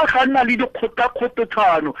kana ganna le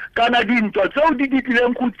dikgotakgototshano kana dintwa tseo di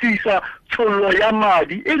ditlileng go tsisa tsholo ya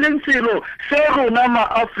madi e leng selo se rona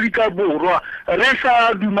ma-Afrika Borwa re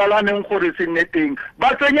sa dumalaneng gore se nne teng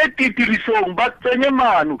ba tsenye tirisong ba tsenye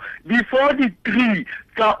mano before the 3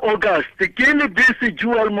 tsa August ke le bese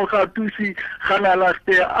Joel Mogatusi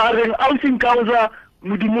ganalaste a reng ausing causa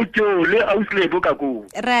modimo le auslebo ka go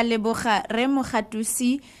ra leboga re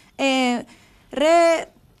Mogatusi re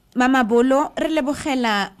Mamobolo re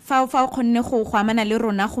lebogela fa o kgonne go amana le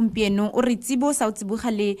rona gompieno o re tsibo sa o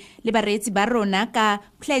tsiboga le bareetsi ba rona ka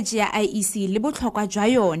pledge ya IEC le botlhokwa jwa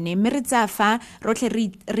yone mme re tsa fa rotlhe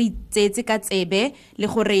re itsetse ka tsebe le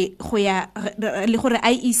gore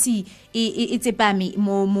IEC e tsepame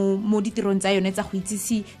mo ditirong tsa yone tsa go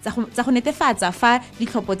itsisi tsa go netefatsa fa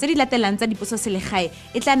ditlhopho tse di latelang tsa dipuso selegae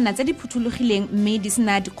e tla nna tse di phuthulogileng mme di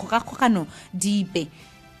sena dikgogakgogano dipe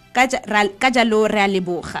ka jalo re a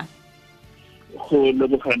leboga go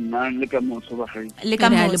leboganna le ka moso ba gae le ka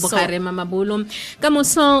moso re Mamobolo ka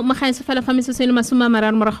moso mo gae se fela fa metso seno masoma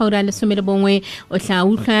mararo mo ga ura le 11 o tla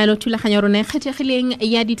utlwa lo thulaganya rona e kgethegileng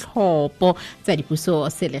ya ditlhopho tsa dipuso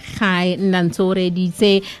selegae nna ntse re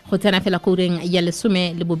ditse go tsena fela go ureng ya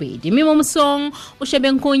 12 mme mo mosong o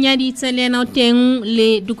shebeng go nya ditselena o teng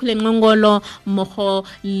le dukuleng ngongolo mogo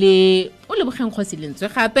le Olebogeng Kgosilentswe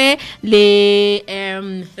gape le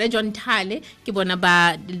region Thale ke bona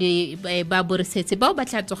ba boresetse bao ba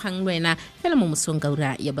tla tsogang lwena fela mo mosong ka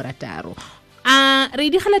ura ya borataro re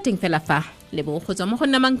digala teng fela fa lebo go tswa mo go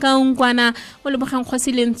nna Mankau Nkwana Olebogeng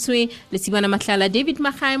Kgosilentswe le Simon Matlala David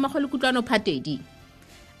Magae mo go le kutlwano phatedi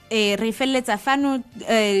re feleletsa fano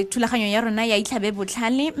thulaganyo ya rona ya Itlhabe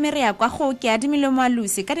Botlhale mme re ya kwa go ke adimile mo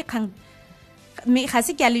alusi ka dikgang mme ga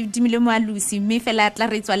se ke a le dimile mo alusi mme fela tla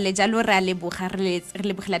re tswalle jalo re a leboga re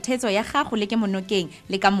lebogela thetso ya gago le ke monokeng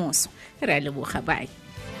le ka moso re a leboga bye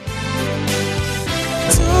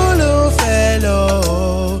Zulu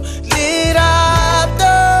fellow lead up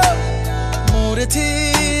the